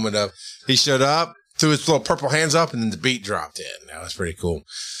right moment of, he showed up, threw his little purple hands up, and then the beat dropped in. That was pretty cool.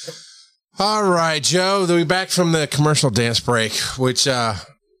 All right, Joe, we'll be back from the commercial dance break, which I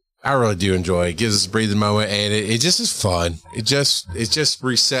really do enjoy. It gives us a breathing moment, and it just is fun. It just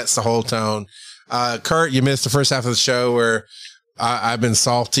resets the whole tone. Kurt, you missed the first half of the show where I've been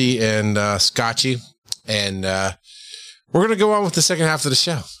salty and scotchy, and we're going to go on with the second half of the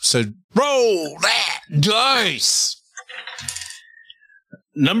show. So roll that dice.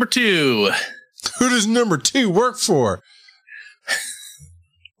 Number 2. Who does number 2 work for?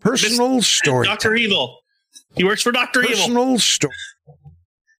 Personal story. Dr. Evil. He works for Dr. Evil. Personal story.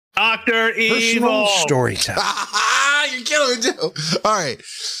 Dr. Evil. Personal story time. You're killing me, Joe. All right.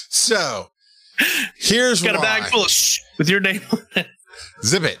 So here's got why. a bag full of with your name on it.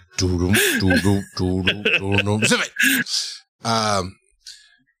 Zip it. Zip it.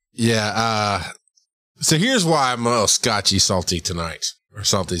 So here's why I'm a little scotchy salty tonight, or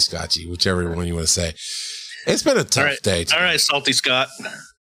salty scotchy, whichever one you want to say. It's been a tough day today. All right, Salty Scott.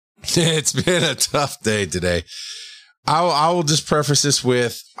 It's been a tough day today. I will just preface this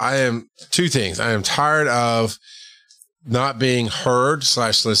with, two things. I am tired of not being heard /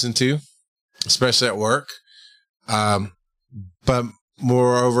 listened to, especially at work. But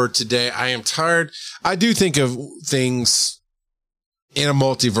moreover, today I am tired. I do think of things in a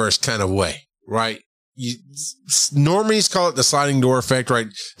multiverse kind of way, right? Normies call it the sliding door effect, right?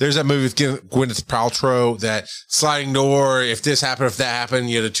 There's that movie with Gwyneth Paltrow, that sliding door. If this happened, if that happened,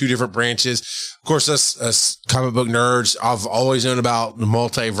 you know, the two different branches. Of course, us comic book nerds, I've always known about the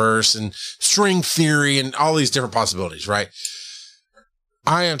multiverse and string theory and all these different possibilities, right?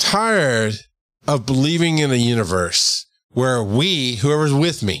 I am tired of believing in a universe where whoever's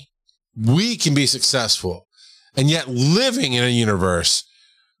with me, we can be successful, and yet living in a universe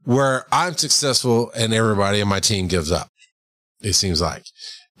where I'm successful and everybody on my team gives up, it seems like.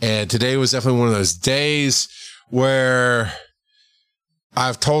 And today was definitely one of those days where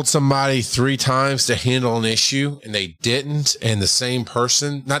I've told somebody 3 times to handle an issue and they didn't. And the same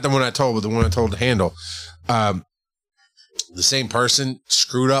person, not the one I told, but the one I told to handle, the same person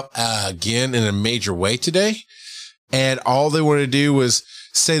screwed up again in a major way today. And all they wanted to do was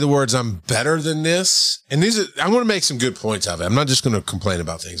say the words, "I'm better than this." And I'm going to make some good points of it. I'm not just going to complain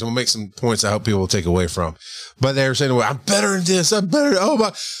about things. I'm going to make some points I hope people will take away from. But they were saying, "I'm better than this. I'm better." Oh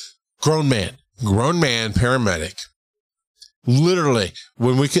my, grown man, paramedic. Literally,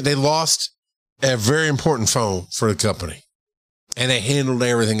 they lost a very important phone for the company, and they handled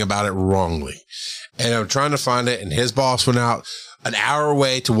everything about it wrongly. And I'm trying to find it, and his boss went out an hour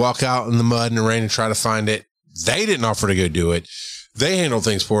away to walk out in the mud and the rain and try to find it. They didn't offer to go do it. They handled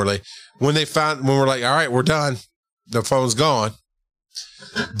things poorly. When we're like, all right, we're done, the phone's gone,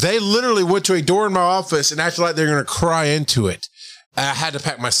 they literally went to a door in my office and acted like they're going to cry into it. I had to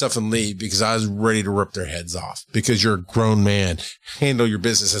pack my stuff and leave because I was ready to rip their heads off. Because you're a grown man. Handle your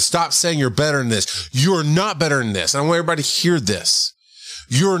business and stop saying you're better than this. You're not better than this. I want everybody to hear this.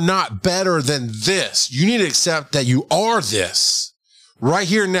 You're not better than this. You need to accept that you are this. Right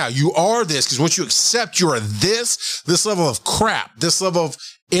here now, you are this, because once you accept you are this level of crap, this level of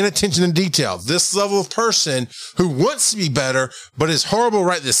inattention to detail, this level of person who wants to be better, but is horrible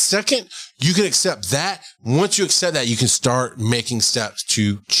right this second, you can accept that. Once you accept that, you can start making steps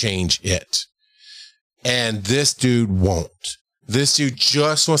to change it. And this dude won't. This dude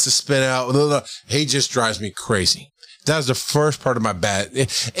just wants to spin out. He just drives me crazy. That was the first part of my bad.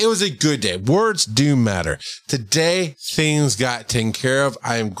 It was a good day. Words do matter. Today, things got taken care of.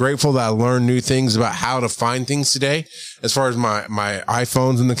 I am grateful that I learned new things about how to find things today. As far as my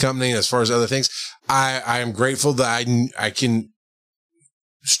iPhones in the company, as far as other things, I am grateful that I can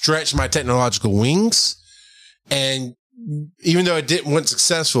stretch my technological wings. And even though it wasn't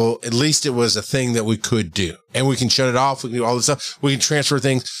successful, at least it was a thing that we could do. And we can shut it off. We can do all this stuff. We can transfer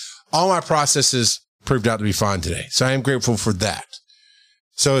things. All my processes proved out to be fine today. So I am grateful for that.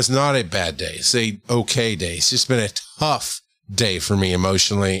 So it's not a bad day. It's a okay day. It's just been a tough day for me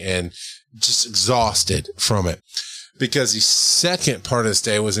emotionally and just exhausted from it. Because the second part of this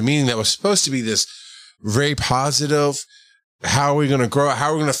day was a meeting that was supposed to be this very positive. How are we going to grow? How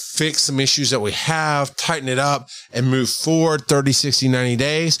are we going to fix some issues that we have, tighten it up, and move forward 30, 60, 90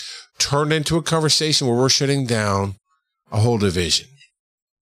 days? Turned into a conversation where we're shutting down a whole division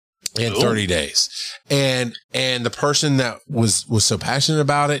in 30 days. And the person that was so passionate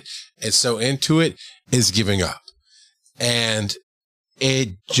about it and so into it is giving up. And it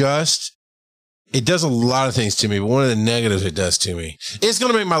it does a lot of things to me, but one of the negatives it does to me, it's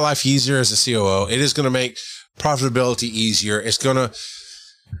going to make my life easier as a COO. It is going to make profitability easier. It's going to,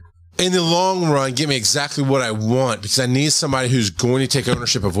 in the long run, get me exactly what I want, because I need somebody who's going to take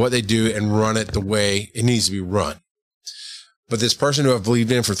ownership of what they do and run it the way it needs to be run. But this person who I've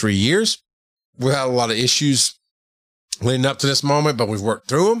believed in for 3 years, we had a lot of issues leading up to this moment, but we've worked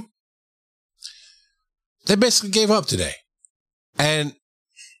through them. They basically gave up today. And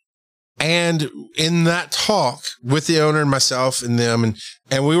in that talk with the owner and myself and them,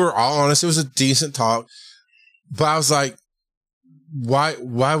 and we were all honest, it was a decent talk, but I was like, why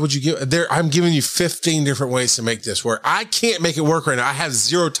would you give there? I'm giving you 15 different ways to make this work. I can't make it work right now. I have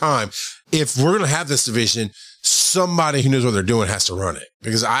zero time. If we're going to have this division, somebody who knows what they're doing has to run it,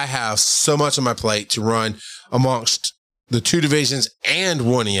 because I have so much on my plate to run amongst the 2 divisions and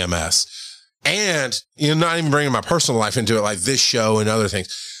 1 EMS, and, not even bringing my personal life into it, like this show and other things.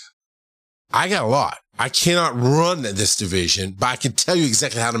 I got a lot. I cannot run this division, but I can tell you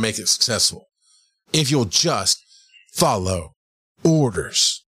exactly how to make it successful if you'll just follow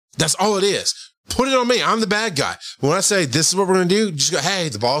orders. That's all it is. Put it on me. I'm the bad guy. When I say this is what we're going to do, just go, hey,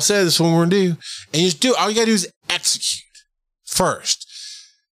 the boss said this is what we're going to do. And you just do it. All you got to do is execute first.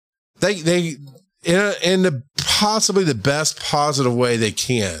 They in possibly the best positive way they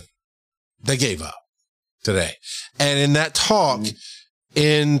can, they gave up today. And in that talk,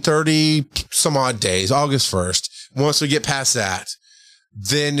 in 30 some odd days, August 1st, once we get past that,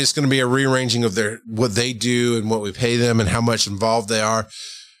 then it's going to be a rearranging of what they do and what we pay them and how much involved they are.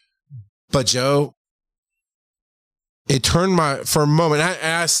 But Joe, it turned for a moment,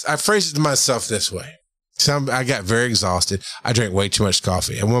 I phrased it to myself this way. So I got very exhausted. I drank way too much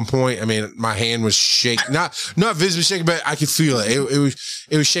coffee. At one point, I mean, my hand was shaking, not visibly shaking, but I could feel it.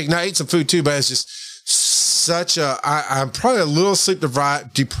 It was shaking. I ate some food too, but it's just I'm probably a little sleep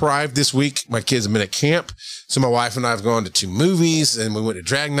deprived this week. My kids have been at camp. So my wife and I have gone to 2 movies, and we went to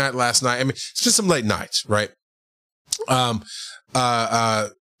drag night last night. I mean, it's been some late nights, right? So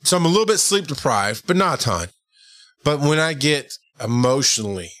I'm a little bit sleep deprived, but not a ton. But when I get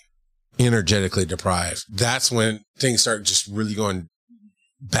emotionally, energetically deprived, that's when things start just really going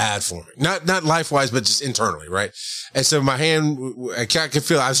bad for me. Not life-wise, but just internally, right? And so my hand, I could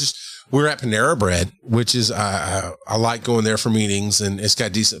feel, we're at Panera Bread, which is, I like going there for meetings, and it's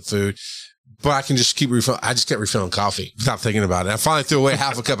got decent food, but I can just keep refilling. I just kept refilling coffee without thinking about it. I finally threw away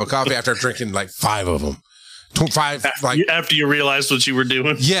half a cup of coffee after drinking like 5 of them. 5, after you realized what you were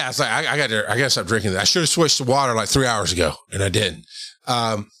doing. Yeah. It's like, I got to stop drinking that. I should have switched to water like 3 hours ago, and I didn't.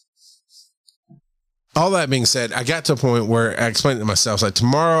 All that being said, I got to a point where I explained to myself, like,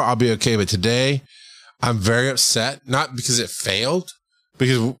 tomorrow I'll be okay, but today I'm very upset, not because it failed,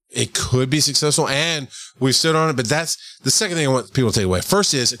 because it could be successful and we've stood on it. But that's the second thing I want people to take away.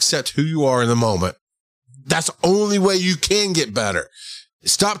 First is accept who you are in the moment. That's the only way you can get better.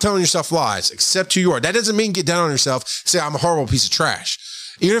 Stop telling yourself lies. Accept who you are. That doesn't mean get down on yourself. Say, I'm a horrible piece of trash.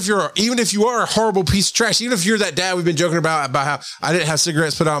 Even if you are a horrible piece of trash, even if you're that dad we've been joking about how I didn't have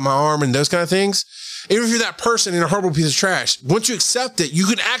cigarettes put out on my arm and those kind of things, even if you're that person in a horrible piece of trash, once you accept it, you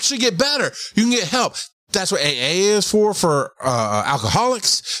can actually get better. You can get help. That's what AA is for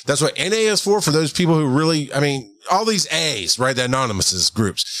alcoholics. That's what NA is for those people who really, I mean, all these A's, right? The anonymous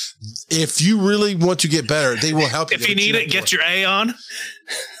groups. If you really want to get better, they will help you. If you need it, get your A on.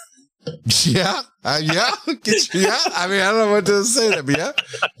 Yeah. Yeah. I mean, I don't know what to say there, but yeah.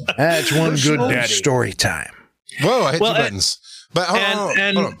 That's one good daddy story time. Whoa, I hit 2 buttons. But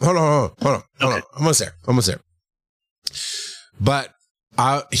hold on. Okay. I'm almost there. But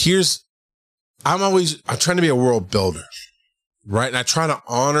I'm trying to be a world builder, right? And I try to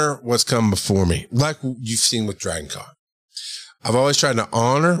honor what's come before me, like you've seen with DragonCon. I've always tried to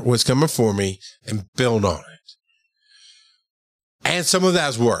honor what's come before me and build on it. And some of that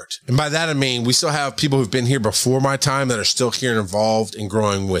has worked. And by that, I mean, we still have people who've been here before my time that are still here and involved and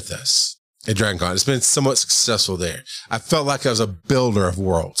growing with us at DragonCon. It's been somewhat successful there. I felt like I was a builder of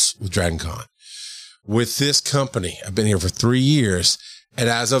worlds with DragonCon. With this company, I've been here for 3 years. And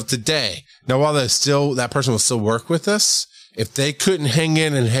as of today, now while that person will still work with us, if they couldn't hang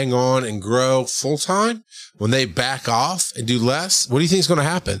in and hang on and grow full time, when they back off and do less, what do you think is going to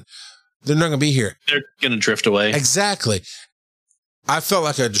happen? They're not going to be here. They're going to drift away. Exactly. I felt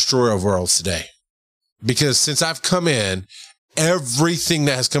like a destroyer of worlds today, because since I've come in, everything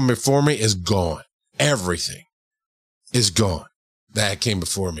that has come before me is gone. Everything is gone that came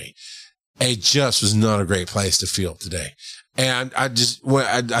before me. It just was not a great place to feel today. And I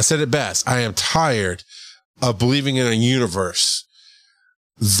said it best. I am tired of believing in a universe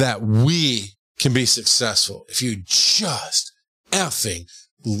that we can be successful if you just effing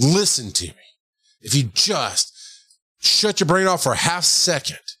listen to me. If you just shut your brain off for a half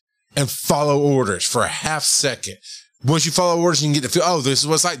second and follow orders for a half second. Once you follow orders, you can get to feel, oh, this is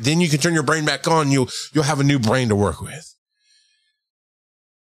what it's like. Then you can turn your brain back on. You'll have a new brain to work with.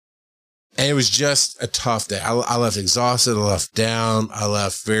 And it was just a tough day. I left exhausted. I left down. I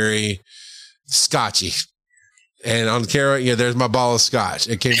left very scotchy. And on the camera, there's my bottle of scotch.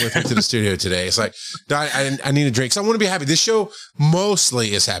 It came with me to the studio today. It's like, I need a drink. So I want to be happy. This show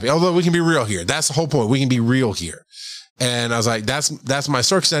mostly is happy. Although we can be real here. That's the whole point. We can be real here. And I was like, that's my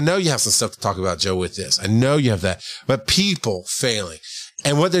story. Because I know you have some stuff to talk about, Joe, with this. I know you have that. But people failing.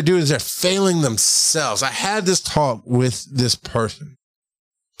 And what they're doing is they're failing themselves. I had this talk with this person.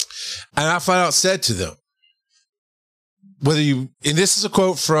 And I flat out said to them, and this is a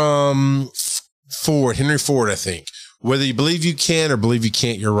quote from Henry Ford, I think. Whether you believe you can or believe you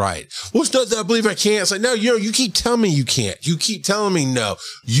can't, you're right. Well, it's not that I believe I can't. It's like, no, you keep telling me you can't. You keep telling me no.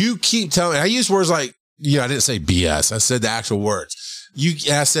 You keep telling me. I use words like, I didn't say BS. I said the actual words.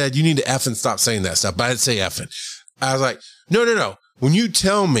 I said, you need to effing stop saying that stuff, but I didn't say effing. I was like, no. When you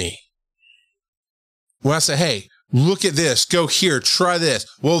tell me, when I say, hey, look at this, go here, try this.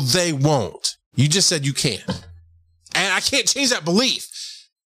 Well, they won't. You just said you can't. And I can't change that belief.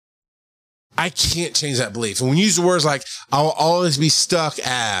 I can't change that belief. And when you use the words like, I'll always be stuck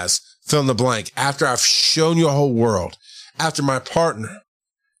as fill in the blank, after I've shown you a whole world, after my partner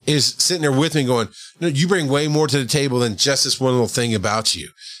is sitting there with me going, no, you bring way more to the table than just this one little thing about you.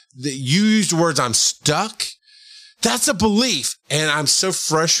 You use the words, I'm stuck. That's a belief. And I'm so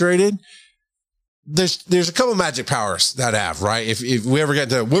frustrated. There's a couple of magic powers that I have, right? If we ever get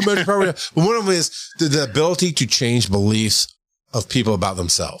to what magic power, but one of them is the ability to change beliefs of people about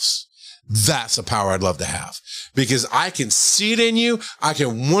themselves. That's a power I'd love to have because I can see it in you. I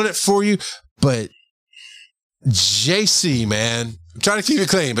can want it for you. But JC, man, I'm trying to keep it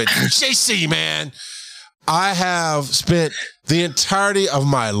clean, but JC, man, I have spent the entirety of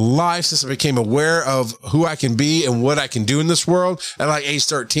my life since I became aware of who I can be and what I can do in this world at like age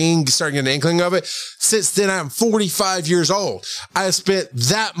 13, starting to get an inkling of it. Since then, I'm 45 years old. I have spent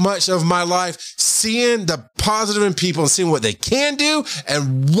that much of my life seeing the positive in people and seeing what they can do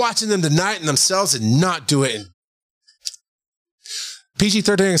and watching them deny it in themselves and not do it. And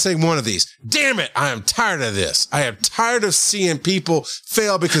PG-13 can say one of these. Damn it, I am tired of this. I am tired of seeing people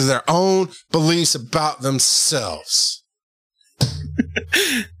fail because of their own beliefs about themselves.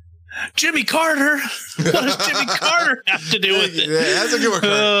 Jimmy Carter. What does Jimmy Carter have to do with it? Yeah, that's a good one.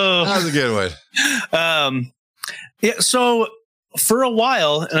 That's a good one. So for a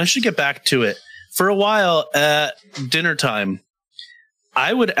while, and I should get back to it, for a while at dinner time,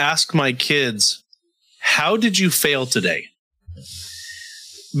 I would ask my kids, how did you fail today?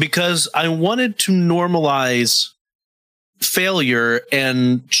 Because I wanted to normalize failure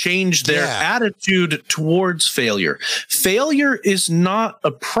and change their attitude towards failure. Failure is not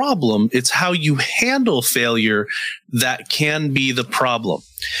a problem. It's how you handle failure that can be the problem.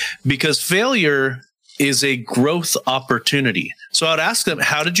 Because failure is a growth opportunity. So I'd ask them,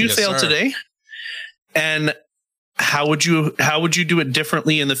 how did you fail today? And how would you do it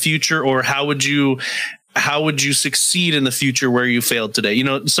differently in the future? Or how would you succeed in the future where you failed today?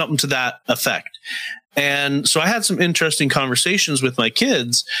 Something to that effect. And so I had some interesting conversations with my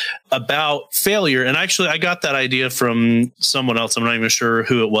kids about failure. And actually, I got that idea from someone else. I'm not even sure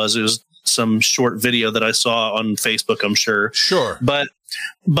who it was. It was some short video that I saw on Facebook, I'm sure. Sure. But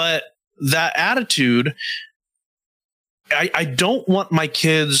that attitude, I don't want my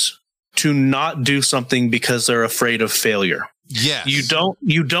kids to not do something because they're afraid of failure. Yes.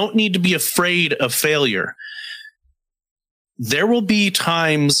 You don't need to be afraid of failure. There will be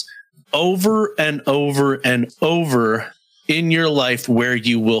times over and over and over in your life where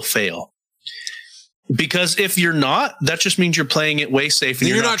you will fail. Because if you're not, that just means you're playing it way safe and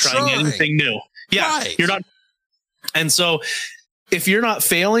you're not trying anything new. Yeah, right. You're not. And so if you're not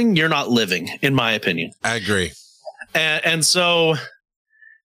failing, you're not living, in my opinion. I agree. And so,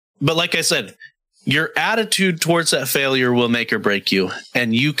 but like I said, your attitude towards that failure will make or break you,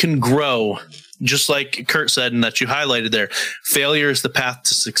 and you can grow, just like Kurt said, and that you highlighted there. Failure is the path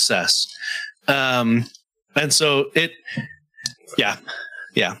to success. And so yeah.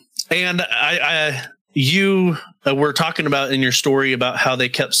 And you were talking about in your story about how they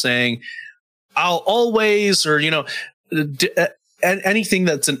kept saying, I'll always, or, anything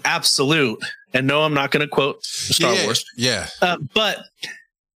that's an absolute. And no, I'm not going to quote Star Wars. Yeah. But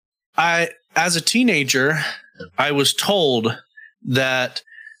as a teenager, I was told that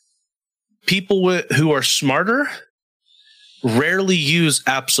people who are smarter rarely use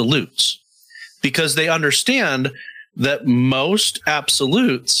absolutes because they understand that most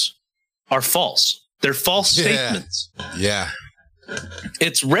absolutes are false. They're false statements. Yeah.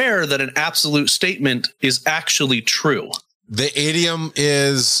 It's rare that an absolute statement is actually true. The idiom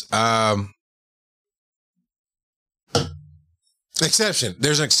is exception.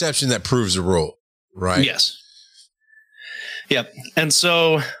 There's an exception that proves the rule, right? Yes. Yep. And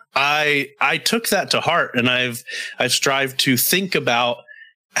so I took that to heart, and I've strived to think about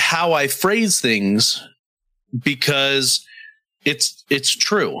how I phrase things, because it's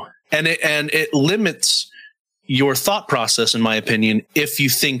true, and it limits your thought process, in my opinion, if you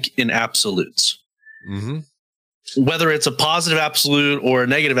think in absolutes. Mm-hmm. Whether it's a positive absolute or a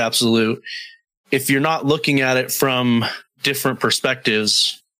negative absolute, if you're not looking at it from different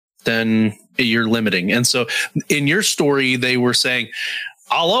perspectives, then you're limiting. And so in your story, they were saying,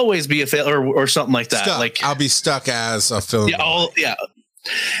 I'll always be a failure, or something like that. Stuck. Like, I'll be stuck as a failure. Yeah.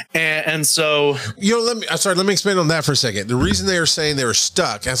 And so, let me expand on that for a second. The reason they were saying they were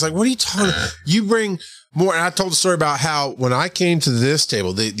stuck, I was like, what are you talking about? You bring more. And I told the story about how when I came to this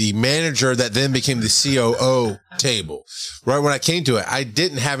table, the manager that then became the COO table, right? When I came to it, I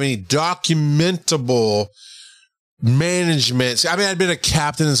didn't have any documentable management. I mean, I'd been a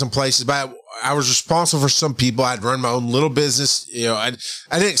captain in some places, but I was responsible for some people. I'd run my own little business. I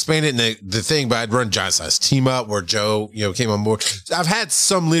didn't expand it in the thing, but I'd run Giant Size Team Up, where Joe, came on board. I've had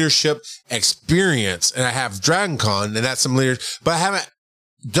some leadership experience, and I have Dragon Con, and that's some leaders, but I haven't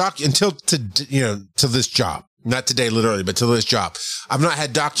until this job. Not today, literally, but to this job. I've not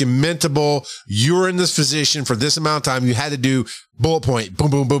had documentable, you're in this position for this amount of time. You had to do bullet point, boom,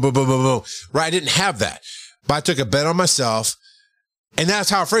 boom, boom, boom, boom, boom, boom. Right? I didn't have that, but I took a bet on myself. And that's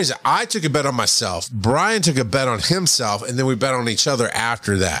how I phrase it. I took a bet on myself. Brian took a bet on himself, and then we bet on each other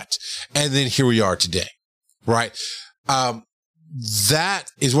after that. And then here we are today, right? That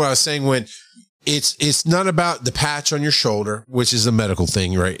is what I was saying when it's not about the patch on your shoulder, which is a medical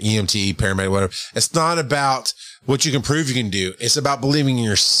thing, right? EMT, paramedic, whatever. It's not about what you can prove you can do. It's about believing in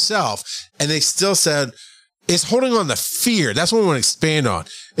yourself. And they still said, it's holding on to fear. That's what I want to expand on.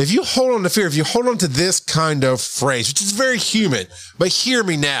 If you hold on to fear, if you hold on to this kind of phrase, which is very human, but hear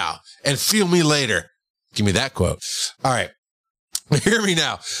me now and feel me later. Give me that quote. All right. Hear me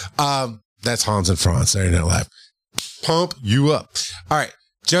now. That's Hans and Franz. Saturday Night Live. Pump you up. All right.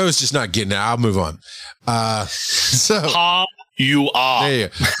 Joe's just not getting it. I'll move on. So pump you up. There you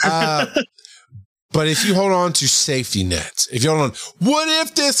go. But if you hold on to safety nets, if you hold on, what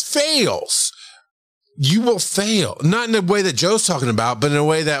if this fails? You will fail. Not in the way that Joe's talking about, but in a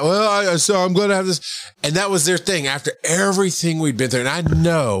way that, so I'm going to have this. And that was their thing after everything we'd been through. And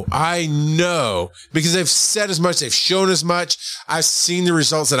I know, because they've said as much, they've shown as much. I've seen the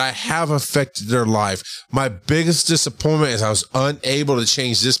results that I have affected their life. My biggest disappointment is I was unable to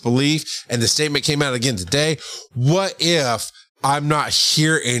change this belief. And the statement came out again today. What if I'm not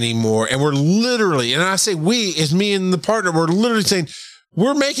here anymore? And we're literally, and I say we, it's me and the partner, we're literally saying,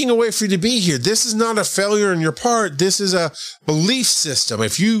 we're making a way for you to be here. This is not a failure on your part. This is a belief system.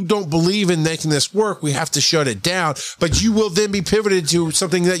 If you don't believe in making this work, we have to shut it down. But you will then be pivoted to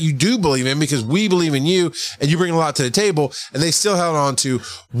something that you do believe in, because we believe in you and you bring a lot to the table. And they still held on to,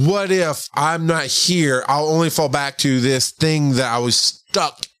 what if I'm not here? I'll only fall back to this thing that I was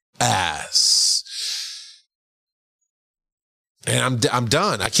stuck as. And I'm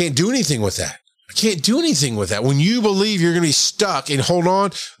done. I can't do anything with that. I can't do anything with that. When you believe you're going to be stuck and hold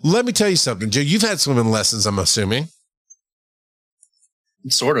on, let me tell you something, Joe. You've had swimming lessons, I'm assuming.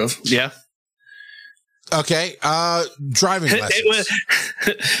 Sort of, yeah. Okay. Driving lessons.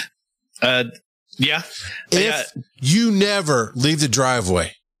 Yeah. If you never leave the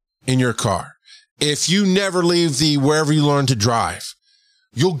driveway in your car, if you never leave wherever you learn to drive,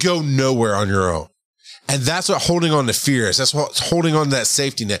 you'll go nowhere on your own. And that's what holding on to fear is. That's what holding on to that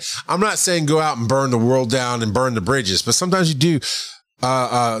safety net. I'm not saying go out and burn the world down and burn the bridges, but sometimes you do.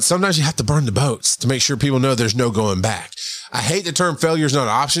 Sometimes you have to burn the boats to make sure people know there's no going back. I hate the term failure is not an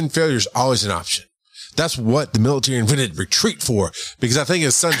option. Failure is always an option. That's what the military invented retreat for, because I think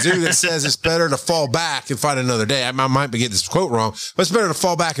it's Sun Tzu that says it's better to fall back and fight another day. I might be getting this quote wrong, but it's better to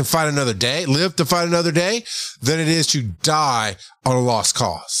fall back and fight another day, live to fight another day, than it is to die on a lost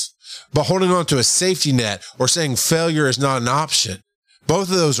cause. But holding on to a safety net or saying failure is not an option, both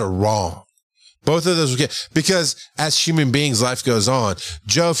of those are wrong. Both of those, because as human beings, life goes on.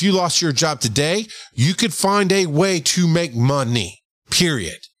 Joe, if you lost your job today, you could find a way to make money,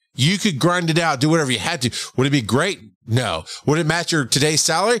 period. You could grind it out, do whatever you had to. Would it be great? No. Would it match your today's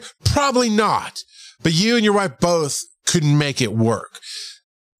salary? Probably not. But you and your wife both couldn't make it work.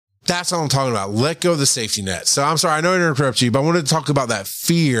 That's all I'm talking about. Let go of the safety net. So I'm sorry, I know I interrupted you, but I wanted to talk about that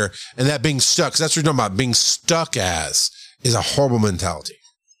fear and that being stuck. Because that's what you're talking about. Being stuck as is a horrible mentality.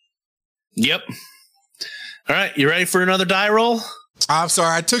 Yep. All right, you ready for another die roll? I'm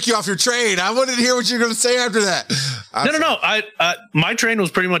sorry, I took you off your train. I wanted to hear what you were going to say after that. No. My train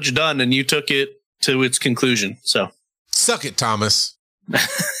was pretty much done, and you took it to its conclusion. So suck it, Thomas.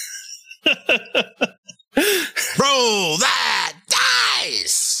 Roll that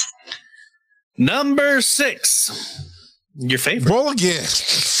dice. Number 6. Your favorite. Roll again.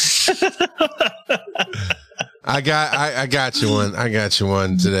 I got you one. I got you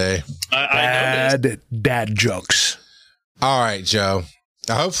one today. Bad dad jokes. All right, Joe.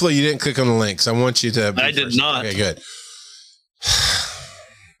 Hopefully you didn't click on the links. I want you to. I did not. Okay, good.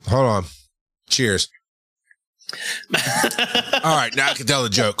 Hold on. Cheers. All right, now I can tell the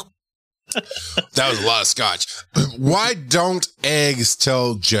joke. That was a lot of scotch. Why don't eggs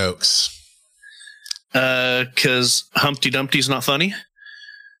tell jokes? Because Humpty Dumpty's not funny.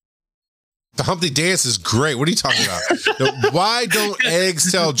 The Humpty dance is great. What are you talking about? Why don't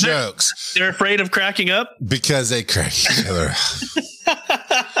eggs tell jokes? They're afraid of cracking up? Because they crack each other up.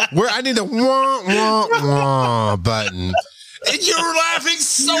 Where I need the wah, wah, wah button. And you're laughing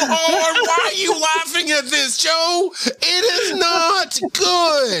so hard. Why are you laughing at this, Joe? It is not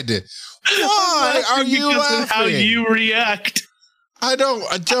good. Why are you laughing? How you react. I don't.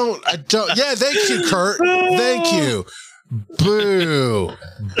 Yeah, thank you, Kurt. Thank you. Boo.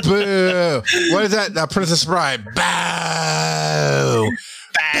 Boo. What is that? Princess Bride. Bow.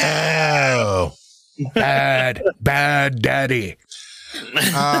 Bow. Bad daddy.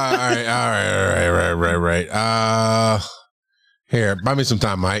 All right. Here, buy me some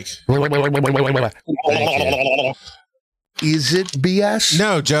time, Mike. Wait. Is it BS?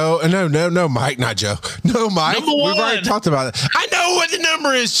 No, Joe. No, Mike, not Joe. No, Mike. Number We've 1. already talked about it. I know what the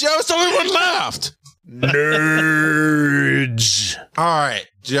number is, Joe. It's the only one left. Nerds. All right,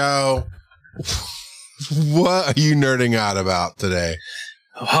 Joe. What are you nerding out about today?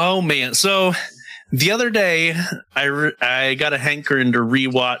 Oh, man. So the other day, I got a hankering to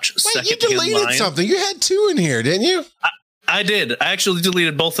rewatch Wait, you deleted something. You had 2 in here, didn't you? I did. I actually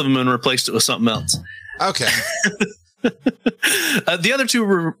deleted both of them and replaced it with something else. Okay. The other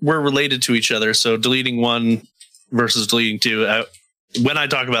 2 were related to each other. So deleting one versus deleting 2. When I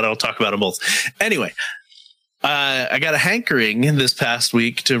talk about it, I'll talk about them both. Anyway, I got a hankering this past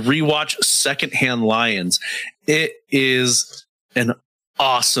week to rewatch Secondhand Lions. It is an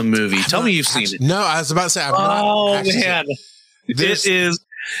awesome movie. Tell me you've seen it. No, I was about to say. Man,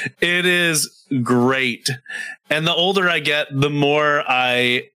 it is great. And the older I get, the more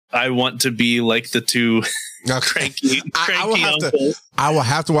I want to be like the 2 cranky uncles. I will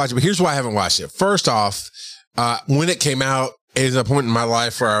have to watch it, but here's why I haven't watched it. First off, when it came out, it was a point in my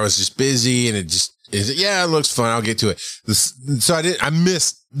life where I was just busy, and it looks fun. I'll get to it. So I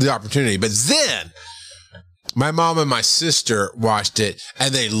missed the opportunity. But then my mom and my sister watched it,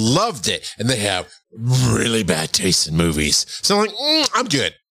 and they loved it, and they have really bad taste in movies. So I'm like, I'm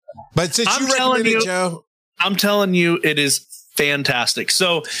good. But since you recommended it, Joe, I'm telling you, it is fantastic.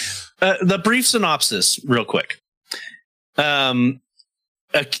 So the brief synopsis, real quick.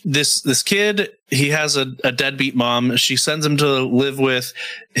 This kid, he has a deadbeat mom. She sends him to live with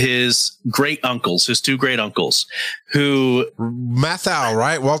his great uncles, his 2 great uncles, who Matthau,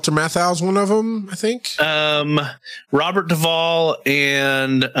 right? Walter Matthau is one of them, I think. Robert Duvall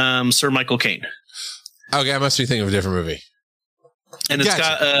and Sir Michael Caine. Okay, I must be thinking of a different movie. And it's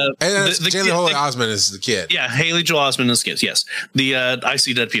got Haley Joel Osment is the kid. Yeah, Haley Joel Osment is the kid. Yes, the I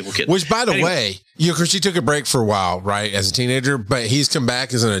See Dead People kid. Which, by the way, because she took a break for a while, right, as a teenager, but he's come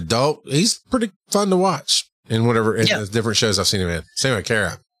back as an adult. He's pretty fun to watch in the different shows I've seen him in. Same with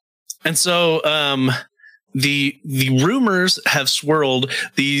Kara. And so, the rumors have swirled.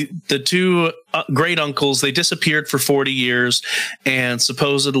 The 2 great uncles, they disappeared for 40 years, and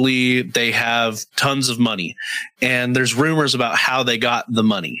supposedly they have tons of money, and there's rumors about how they got the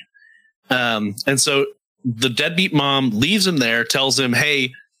money. And so the deadbeat mom leaves him there, tells him,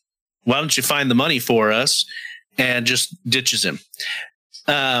 hey, why don't you find the money for us, and just ditches him.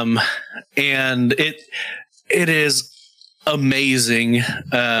 And it is amazing.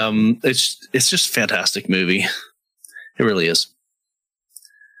 It's just a fantastic movie. It really is.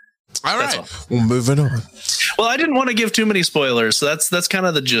 All right. Well, moving on. Well, I didn't want to give too many spoilers, so that's kind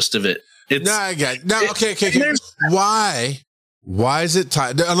of the gist of it. I got it. No, okay. Why is it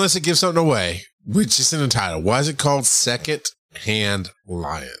titled, unless it gives something away, which is in the title, why is it called Second-Hand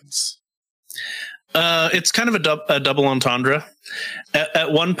Lions? It's kind of a double entendre.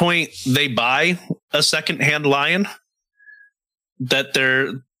 At one point, they buy a second-hand lion. That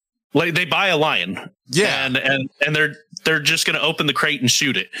they buy a lion, and they're just going to open the crate and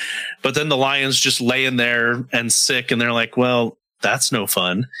shoot it, but then the lion's just laying there and sick, and they're like, well, that's no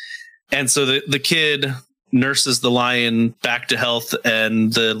fun. And so the kid nurses the lion back to health,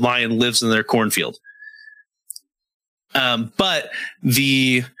 and the lion lives in their cornfield. But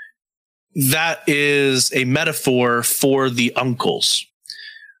that is a metaphor for the uncles.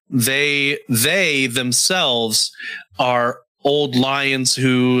 They themselves are old lions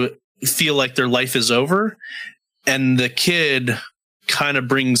who feel like their life is over, and the kid kind of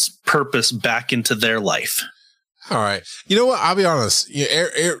brings purpose back into their life. All right. You know what? I'll be honest.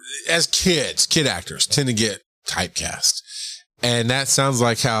 As kid actors tend to get typecast. And that sounds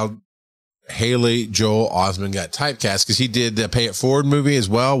like how Haley Joel Osment got typecast, because he did the Pay It Forward movie as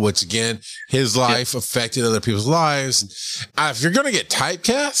well, which again, his life affected other people's lives. If you're going to get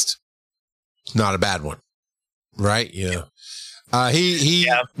typecast, not a bad one. Right? Yeah.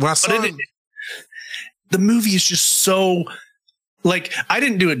 When I saw him, the movie is just so, like, I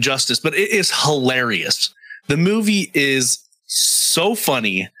didn't do it justice, but it is hilarious. The movie is so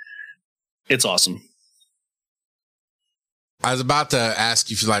funny. It's awesome. I was about to ask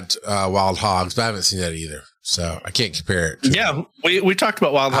you if you liked Wild Hogs, but I haven't seen that either. So I can't compare it. Yeah, we talked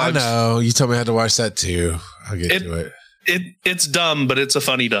about Wild Hogs. I know. You told me I had to watch that too. I'll get to it. It's dumb, but it's a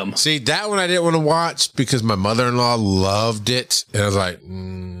funny dumb. See, that one I didn't want to watch because my mother-in-law loved it. And I was like,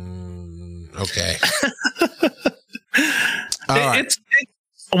 okay.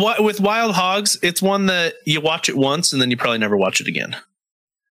 With Wild Hogs, it's one that you watch it once and then you probably never watch it again.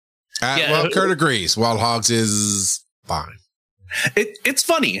 Well, Kurt agrees. Wild Hogs is fine. It's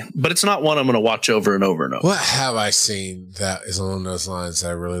funny, but it's not one I'm going to watch over and over and over. What have I seen that is along those lines that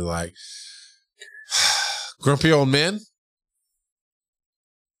I really like? Grumpy Old Men.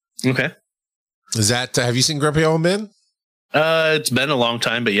 Okay. Is that, have you seen Grumpy Old Men? It's been a long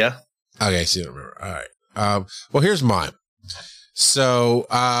time, but yeah. Okay, so you don't remember. All right. Well, here's mine. So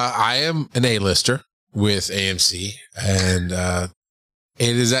I am an A-lister with AMC, and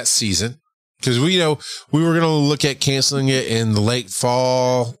it is that season because we were going to look at canceling it in the late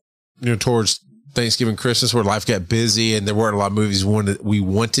fall, towards Thanksgiving, Christmas, where life got busy and there weren't a lot of movies we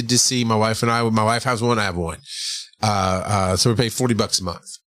wanted to see. My wife and I. My wife has one, I have one. So we pay $40 a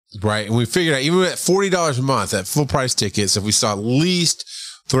month, right? And we figured out even at $40 a month, at full price tickets, if we saw at least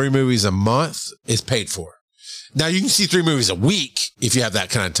 3 movies a month, it's paid for. Now you can see 3 movies a week if you have that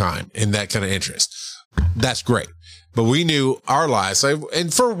kind of time and that kind of interest. That's great. But we knew our lives.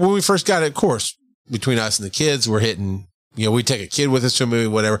 And for when we first got it, of course, between us and the kids, we're hitting, we take a kid with us to a movie,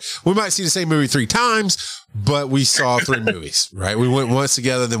 whatever. We might see the same movie 3 times, but we saw 3 movies, right? We went once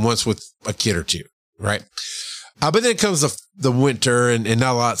together, then once with a kid or 2, right? But then comes the winter and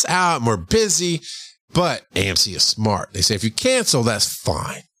not a lot's out and we're busy, but AMC is smart. They say, if you cancel, that's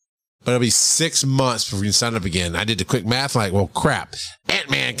fine. But it'll be 6 months before you can sign up again. I did the quick math, like, well, crap.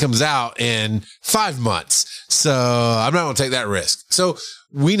 Ant-Man comes out in 5 months. So I'm not going to take that risk. So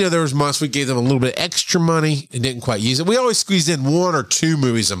we know there was months we gave them a little bit extra money and didn't quite use it. We always squeezed in 1 or 2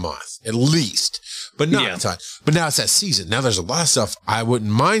 movies a month, at least, but not a ton. But now it's that season. Now there's a lot of stuff I wouldn't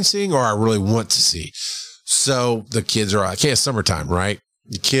mind seeing or I really want to see. So the kids are, okay, it's summertime, right?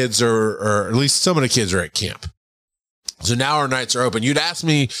 The kids are, or at least some of the kids are at camp. So now our nights are open. You'd asked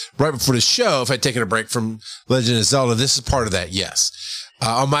me right before the show if I'd taken a break from Legend of Zelda. This is part of that. Yes.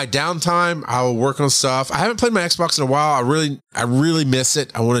 On my downtime, I will work on stuff. I haven't played my Xbox in a while. I really miss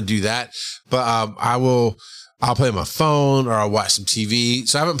it. I want to do that, but I'll play on my phone or I'll watch some TV.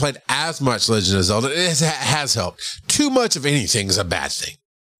 So I haven't played as much Legend of Zelda. It has helped. Too much of anything is a bad thing.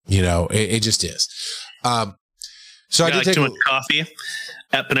 It just is. So I did take too much coffee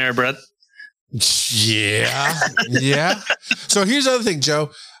at Panera Bread. Yeah. So here's the other thing,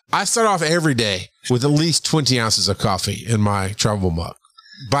 Joe. I start off every day with at least 20 ounces of coffee in my travel mug.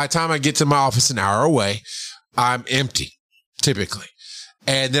 By the time I get to my office an hour away, I'm empty, typically.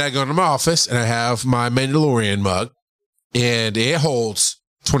 And then I go into my office and I have my Mandalorian mug, and it holds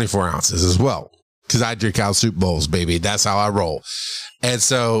 24 ounces as well. Because I drink out soup bowls, baby. That's how I roll. And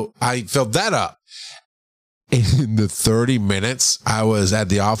so I filled that up. In the 30 minutes I was at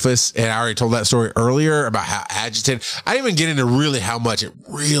the office, and I already told that story earlier about how agitated. I didn't even get into really how much it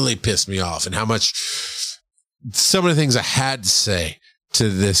really pissed me off and how much some of the things I had to say to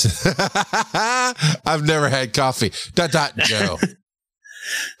this. I've never had coffee. Joe.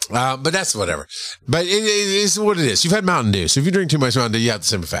 But that's whatever. But it is what it is. You've had Mountain Dew. So if you drink too much Mountain Dew, you have the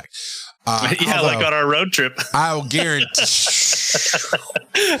same effect. Like on our road trip. I will guarantee.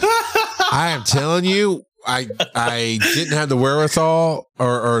 I am telling you, I didn't have the wherewithal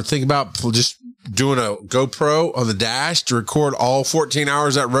or think about just doing a GoPro on the dash to record all 14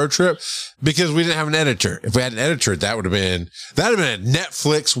 hours of that road trip because we didn't have an editor. If we had an editor, that would have been a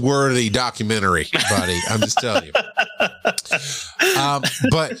Netflix worthy documentary, buddy. I'm just telling you.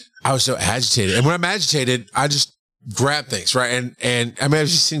 But I was so agitated. And when I'm agitated, I just grab things, right? And I mean,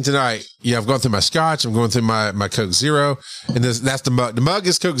 as you've seen tonight, I've gone through my scotch, I'm going through my Coke Zero, and that's the mug. The mug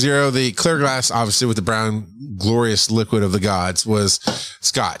is Coke Zero. The clear glass, obviously with the brown, glorious liquid of the gods, was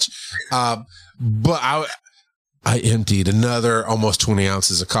scotch. But I emptied another almost 20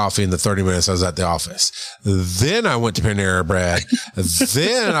 ounces of coffee in the 30 minutes I was at the office. Then I went to Panera Bread.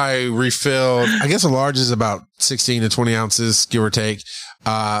 Then I refilled, I guess a large is about 16 to 20 ounces, give or take.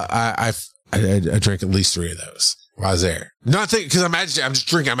 I drank at least 3 of those while I was there. Not thinking, because I'm agitated. I'm just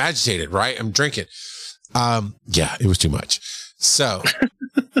drinking. I'm agitated, right? I'm drinking. Yeah, it was too much. So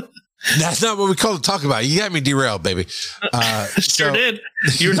that's not what we call to talk about. You got me derailed, baby. Sure did.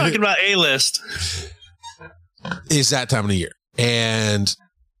 You were talking about A-list. It's that time of the year. And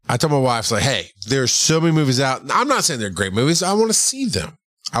I told my wife, like, hey, there's so many movies out. I'm not saying they're great movies. I want to see them.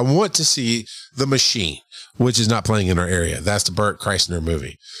 I want to see The Machine, which is not playing in our area. That's the Burt Kreischer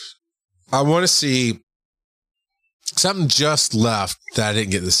movie. I want to see something just left that I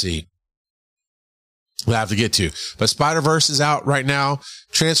didn't get to see. We'll have to get to. But Spider-Verse is out right now.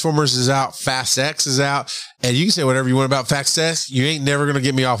 Transformers is out. Fast X is out. And you can say whatever you want about Fast X. You ain't never going to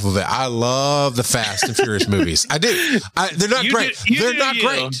get me off of it. I love the Fast and Furious movies. I do. They're not great. They're not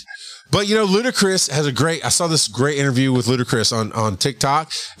great. But, Ludacris has I saw this great interview with Ludacris on TikTok.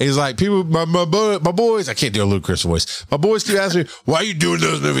 And he's like, people, my boys, I can't do a Ludacris voice. My boys keep asking me, why are you doing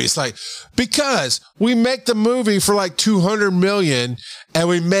those movies? It's like, because we make the movie for like 200 million and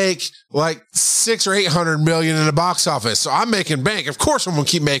we make like 600 or 800 million in the box office. So I'm making bank. Of course I'm going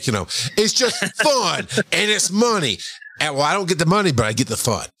to keep making them. It's just fun and it's money. And I don't get the money, but I get the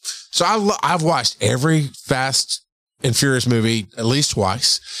fun. So I've watched every Fast and Furious movie at least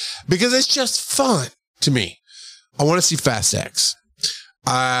twice because it's just fun to me. I want to see Fast X.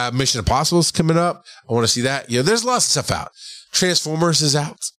 Mission Impossible is coming up. I want to see that. There's lots of stuff out. Transformers is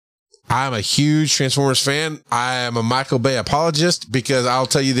out. I'm a huge Transformers fan. I am a Michael Bay apologist because I'll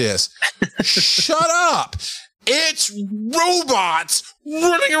tell you this. Shut up. It's robots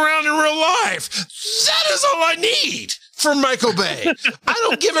running around in real life. That is all I need from Michael Bay. I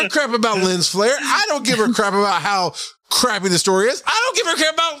don't give a crap about lens flare. I don't give a crap about how crappy the story is. I don't give a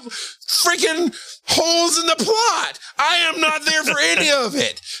crap about freaking holes in the plot. I am not there for any of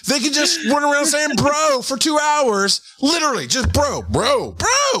it. They can just run around saying bro for 2 hours. Literally, just bro.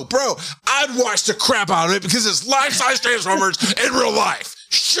 I'd watch the crap out of it because it's life-size Transformers in real life.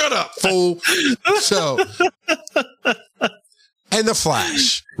 Shut up, fool. So, and The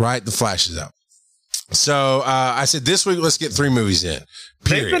Flash, right? The Flash is out. So I said this week, let's get 3 movies in.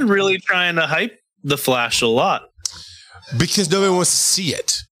 Period. They've been really trying to hype The Flash a lot. Because nobody wants to see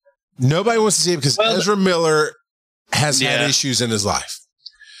it. Nobody wants to see it because Ezra Miller has had issues in his life.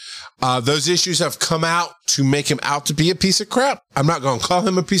 Those issues have come out to make him out to be a piece of crap. I'm not going to call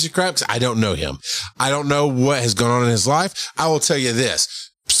him a piece of crap because I don't know him. I don't know what has gone on in his life. I will tell you this.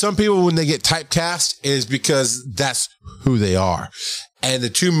 Some people, when they get typecast, is because that's who they are. And the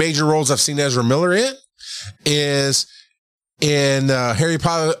 2 major roles I've seen Ezra Miller in is in Harry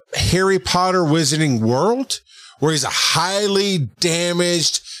Potter Wizarding World, where he's a highly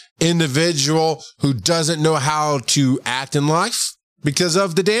damaged individual who doesn't know how to act in life because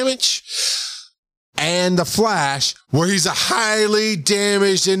of the damage. And The Flash, where he's a highly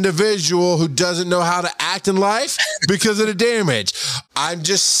damaged individual who doesn't know how to act in life because of the damage. I'm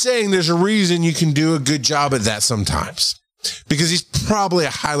just saying there's a reason you can do a good job at that sometimes. Because he's probably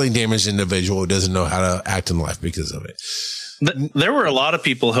a highly damaged individual who doesn't know how to act in life because of it. There were a lot of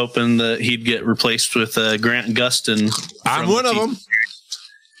people hoping that he'd get replaced with Grant Gustin. I'm one of them.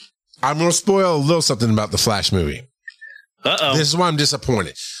 I'm going to spoil a little something about the Flash movie. Uh-oh. This is why I'm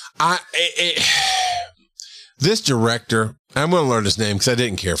disappointed. This director, I'm going to learn his name because I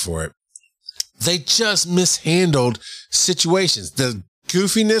didn't care for it. They just mishandled situations. The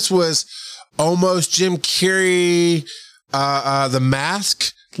goofiness was almost Jim Carrey, The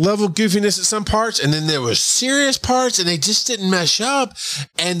Mask level goofiness at some parts, and then there was serious parts, and they just didn't mesh up.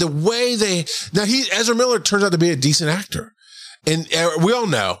 And the way Ezra Miller turns out to be a decent actor, and we all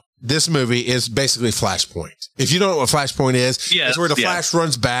know this movie is basically Flashpoint. If you don't know what Flashpoint is, it's where the Flash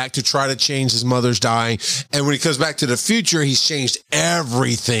runs back to try to change his mother's dying, and when he comes back to the future, he's changed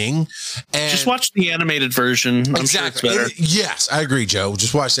everything. And just watch the animated version. Exactly. I'm sure it's better. Yes, I agree, Joe.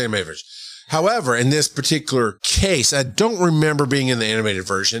 Just watch the animated version. However, in this particular case, I don't remember being in the animated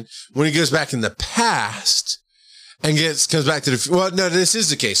version. When he goes back in the past and comes back to this is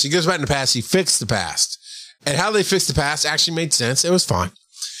the case. He goes back in the past. He fixed the past. And how they fixed the past actually made sense. It was fine.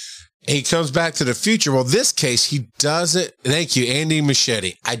 He comes back to the future. Well, this case, he doesn't. Thank you, Andy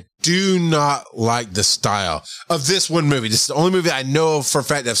Muschietti. I do not like the style of this one movie. This is the only movie I know of for a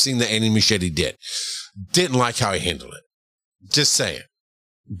fact I've seen that Andy Muschietti did. Didn't like how he handled it. Just saying.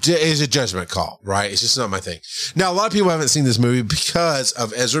 It's a judgment call, right? It's just not my thing. Now, a lot of people haven't seen this movie because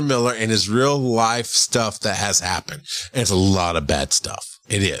of Ezra Miller and his real life stuff that has happened. And it's a lot of bad stuff.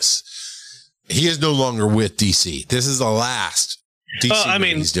 It is. He is no longer with DC. This is the last DC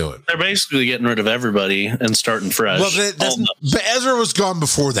movie he's doing. They're basically getting rid of everybody and starting fresh. Well, but Ezra was gone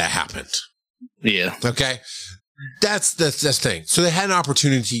before that happened. Yeah. Okay. That's the thing. So they had an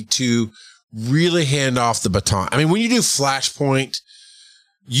opportunity to really hand off the baton. I mean, when you do Flashpoint,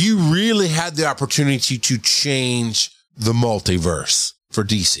 you really had the opportunity to change the multiverse for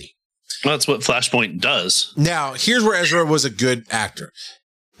DC. Well, that's what Flashpoint does. Now, here's where Ezra was a good actor.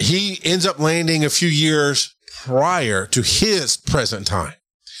 He ends up landing a few years prior to his present time.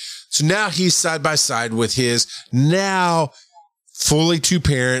 So now he's side by side with his now fully two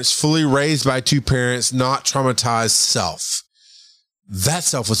parents, fully raised by two parents, not traumatized self. That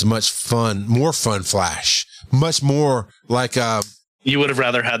self was more fun Flash, much more like you would have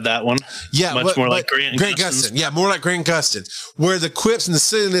rather had that one. Yeah. Much more like Grant Gustin. Yeah. More like Grant Gustin, where the quips and the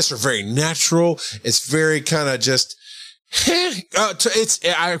silliness are very natural. It's very kind of just,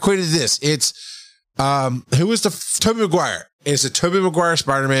 I equated this. It's, who was Tobey Maguire? It's a Tobey Maguire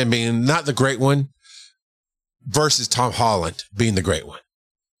Spider-Man being not the great one versus Tom Holland being the great one.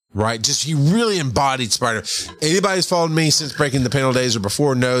 Right? Just, he really embodied Spider-Man. Anybody who's followed me since Breaking the Panel days or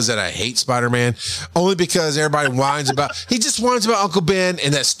before knows that I hate Spider-Man only because everybody whines about Uncle Ben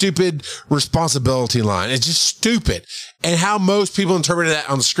and that stupid responsibility line. It's just stupid. And how most people interpreted that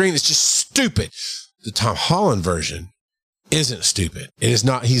on the screen is just stupid. The Tom Holland version isn't stupid. It is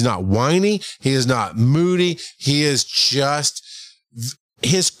not, he's not whiny. He is not moody. He is just,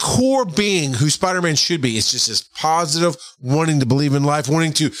 his core being who Spider-Man should be is just this positive, wanting to believe in life,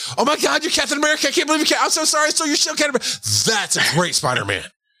 wanting to, oh my God, you're Captain America. I can't believe you can't. I'm so sorry. So you're still Captain America. That's a great Spider-Man.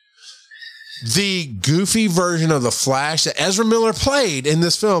 The goofy version of the Flash that Ezra Miller played in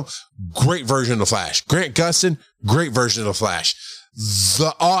this film, great version of the Flash. Grant Gustin, great version of the Flash.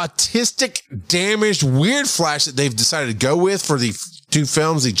 The autistic, damaged, weird Flash that they've decided to go with for the two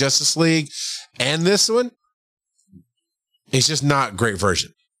films, the Justice League and this one, it's just not a great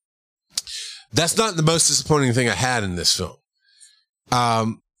version. That's not the most disappointing thing I had in this film.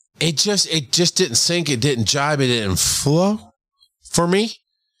 It just didn't sync. It didn't jibe. It didn't flow for me.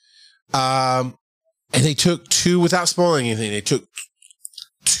 And they took without spoiling anything, they took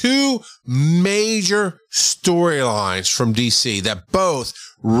two major storylines from DC that both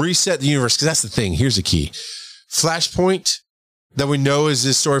reset the universe. Because that's the thing. Here's the key. Flashpoint, that we know is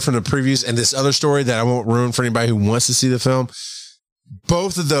this story from the previews, and this other story that I won't ruin for anybody who wants to see the film.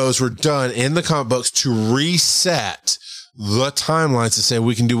 Both of those were done in the comic books to reset the timelines to say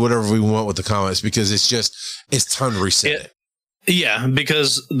we can do whatever we want with the comics because it's time to reset it. Yeah,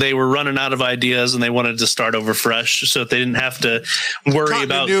 because they were running out of ideas and they wanted to start over fresh so that they didn't have to worry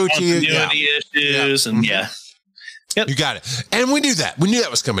about continuity issues. And Yep. You got it. And we knew that. We knew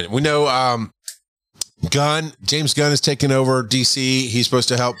that was coming. We know James Gunn is taking over DC. He's supposed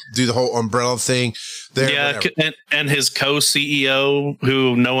to help do the whole umbrella thing there. Yeah, and his co-CEO,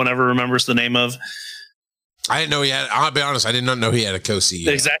 who no one ever remembers the name of. I didn't know he had. I'll be honest, I did not know he had a co-CEO.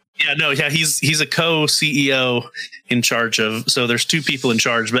 Exactly. Yeah, no, yeah, he's a co-CEO in charge of. So there's two people in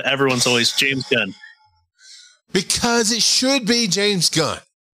charge, but everyone's always James Gunn. Because it should be James Gunn.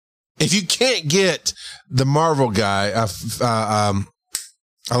 If you can't get the Marvel guy,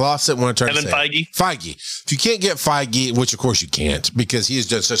 I lost it when I tried to say Feige. If you can't get Feige, which of course you can't, because he has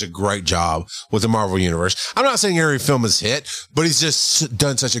done such a great job with the Marvel Universe. I'm not saying every film is hit, but he's just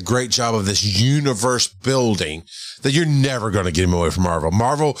done such a great job of this universe building that you're never going to get him away from Marvel.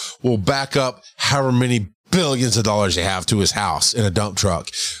 Marvel will back up however many billions of dollars they have to his house in a dump truck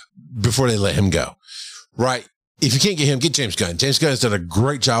before they let him go. Right? If you can't get him, get James Gunn. James Gunn has done a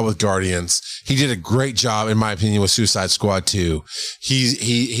great job with Guardians. He did a great job, in my opinion, with Suicide Squad 2.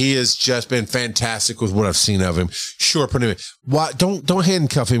 He has just been fantastic with what I've seen of him. Sure, put him in. Why, don't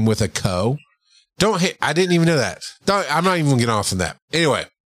handcuff him with a co. I didn't even know that. I'm not even going to get off on that. Anyway,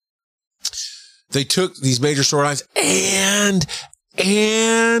 they took these major storylines and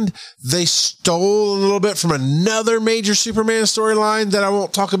they stole a little bit from another major Superman storyline that I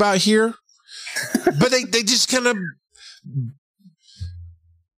won't talk about here. But they just kind of,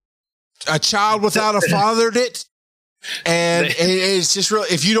 a child without a father did. And it's just real.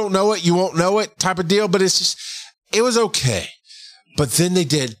 If you don't know it, you won't know it type of deal. But it's just, it was okay. But then they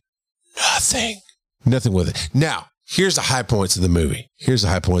did nothing with it. Now, here's the high points of the movie. When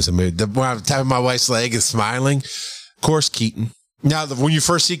I'm tapping my wife's leg and smiling, of course, Keaton. Now, when you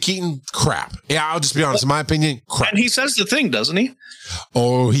first see Keaton, crap. Yeah, I'll just be honest. In my opinion, crap. And he says the thing, doesn't he?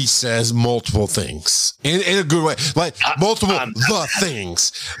 Oh, he says multiple things in a good way, like multiple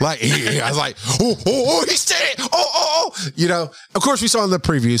things. Like I was like, oh, he said it. Oh. You know, of course, we saw in the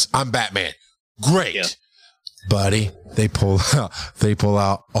previews. I'm Batman. Great, buddy. They pull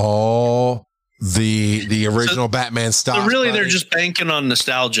out all the original Batman stuff. So really, buddy. they're just banking on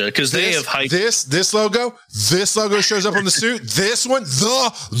nostalgia because they have hyped this logo. This logo shows up on the suit. This one,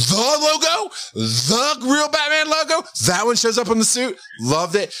 the logo, the real Batman logo. That one shows up on the suit.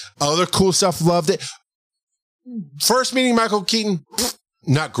 Loved it. Other cool stuff. Loved it. First meeting Michael Keaton,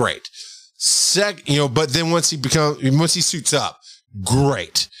 not great. But then once he suits up,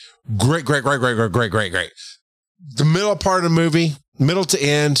 great. The middle part of the movie, middle to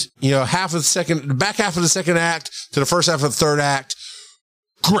end, back half of the second act to the first half of the third act,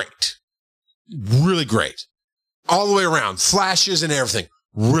 great. Really great. All the way around. Flashes and everything.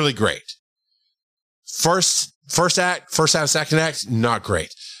 Really great. First act, first half, second act, not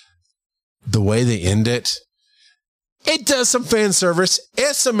great. The way they end it does some fan service.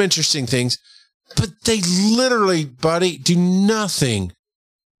 It's some interesting things, but they literally, buddy, do nothing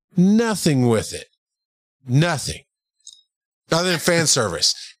with it. Nothing other than fan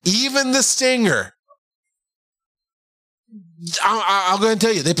service. Even the stinger. I'll go ahead and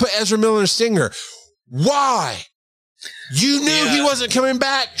tell you, they put Ezra Miller in a stinger. Why? You knew he wasn't coming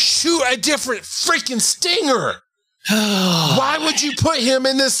back. Shoot a different freaking stinger. Why would you put him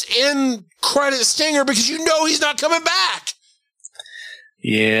in this end credit stinger? Because you know he's not coming back.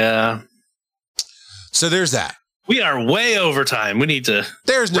 Yeah. So there's that. We are way over time. We need to.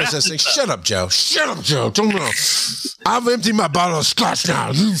 There's no such thing. Shut up, Joe. Don't know. I've emptied my bottle of scotch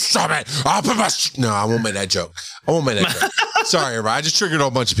now. You stop it. I'll put my. No, I won't make that joke. Sorry, everybody. I just triggered a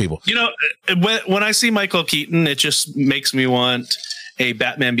whole bunch of people. When I see Michael Keaton, it just makes me want a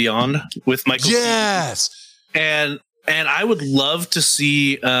Batman Beyond with Michael Keaton. Yes. And I would love to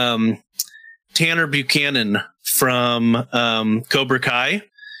see Tanner Buchanan from Cobra Kai.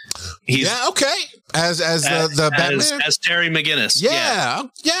 Okay. As the Batman? As Terry McGinnis. Yeah.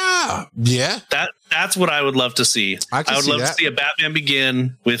 That's what I would love to see. I would love to see a Batman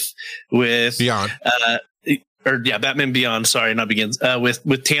Begin with Beyond. Batman Beyond. Sorry, not Begins.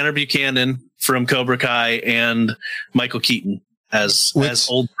 With Tanner Buchanan from Cobra Kai and Michael Keaton as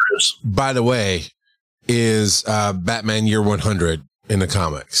old Bruce. By the way, is Batman Year 100 in the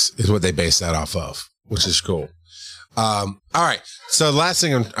comics is what they base that off of, which is cool. All right. So the last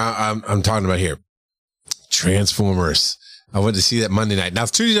thing I'm talking about here, Transformers. I went to see that Monday night. Now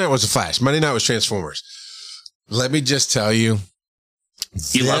Tuesday night was The Flash. Monday night was Transformers. Let me just tell you.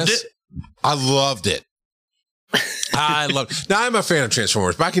 You loved it? I loved it. Now I'm a fan of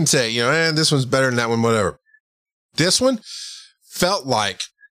Transformers, but I can say, this one's better than that one, whatever. This one felt like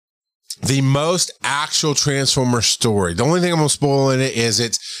the most actual Transformer story. The only thing I'm going to spoil in it is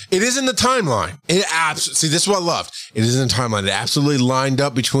it is in the timeline. See, this is what I loved. It is in the timeline. It absolutely lined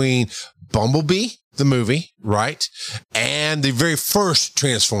up between Bumblebee, the movie, right? And the very first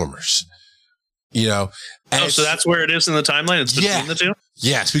Transformers, so that's where it is in the timeline. It's between the two.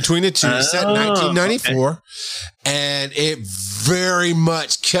 Yes, between the two. It's set in 1994, okay. And it very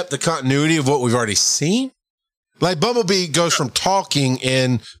much kept the continuity of what we've already seen. Like Bumblebee goes from talking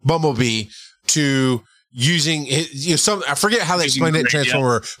in Bumblebee to using I forget how they explained it in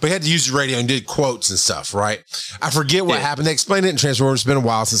Transformer, but he had to use the radio and did quotes and stuff, right? I forget what happened. They explained it in Transformer. It's been a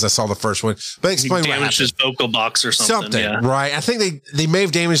while since I saw the first one, but they explained what happened. His vocal box or something, right? I think they may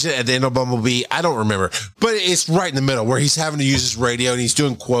have damaged it at the end of Bumblebee. I don't remember, but it's right in the middle where he's having to use his radio and he's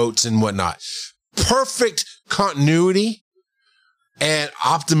doing quotes and whatnot. Perfect continuity, and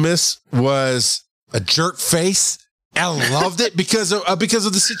Optimus was a jerk face. I loved it because of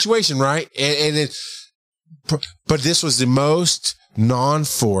the situation, right? But this was the most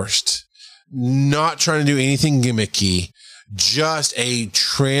non-forced, not trying to do anything gimmicky, just a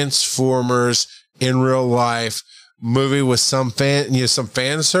Transformers in real life movie with some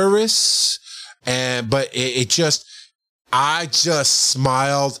fan service, but I just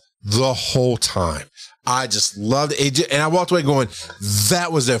smiled the whole time. I just loved it, and I walked away going,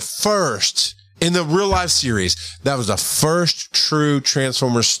 that was the first. In the real life series, that was the first true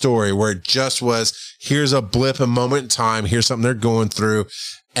Transformers story where it just was, here's a blip, a moment in time, here's something they're going through,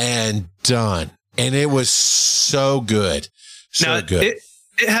 and done. And it was so good. So good.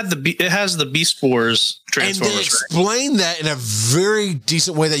 It has the Beast Wars Transformers. And they explain that in a very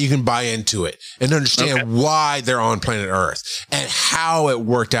decent way that you can buy into it and understand why they're on planet Earth and how it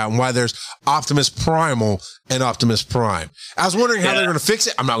worked out and why there's Optimus Primal and Optimus Prime. I was wondering how they're going to fix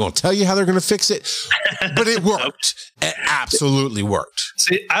it. I'm not going to tell you how they're going to fix it, but it worked. It absolutely worked.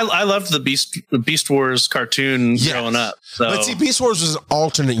 See, I loved the Beast Wars cartoon growing up. So. But see, Beast Wars was an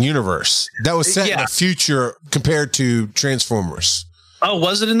alternate universe that was set in the future compared to Transformers. Oh,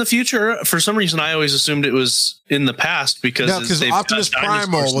 was it in the future? For some reason, I always assumed it was in the past because Optimus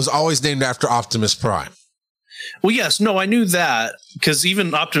Primal was always named after Optimus Prime. Well, yes, no, I knew that because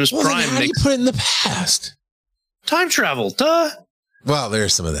even Optimus Prime. How do you put it in the past? Time travel, duh. Well,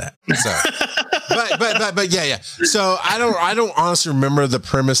 there's some of that. So, but yeah. So I don't honestly remember the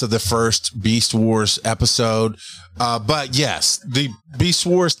premise of the first Beast Wars episode. But yes, the Beast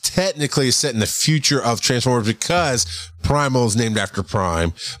Wars technically is set in the future of Transformers because Primal is named after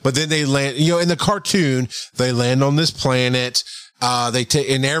Prime. But then they land, in the cartoon, they land on this planet. They take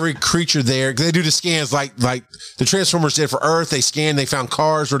in every creature there. They do the scans like the Transformers did for Earth. They scanned. They found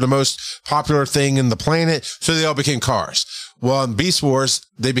cars were the most popular thing in the planet, so they all became cars. Well, in Beast Wars,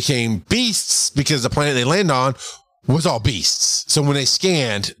 they became beasts because the planet they land on was all beasts. So when they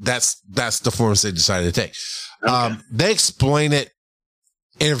scanned, that's the forms they decided to take. Okay. They explain it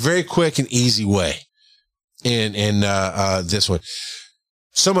in a very quick and easy way in this one.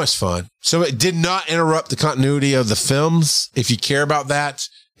 So much fun. So it did not interrupt the continuity of the films. If you care about that,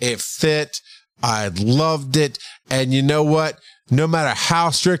 it fit. I loved it. And you know what? No matter how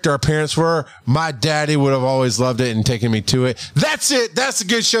strict our parents were, my daddy would have always loved it and taken me to it. That's it. That's a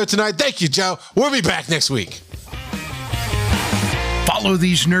good show tonight. Thank you, Joe. We'll be back next week. Follow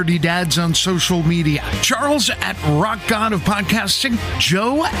these nerdy dads on social media. Charles at Rock God of Podcasting.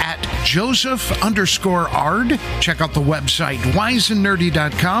 Joe at Joseph_Ard. Check out the website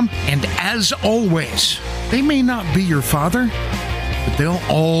wiseandnerdy.com. And as always, they may not be your father, but they'll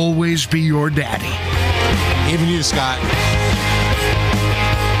always be your daddy. Even you, Scott.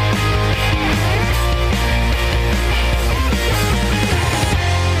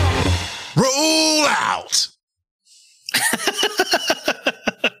 Roll out.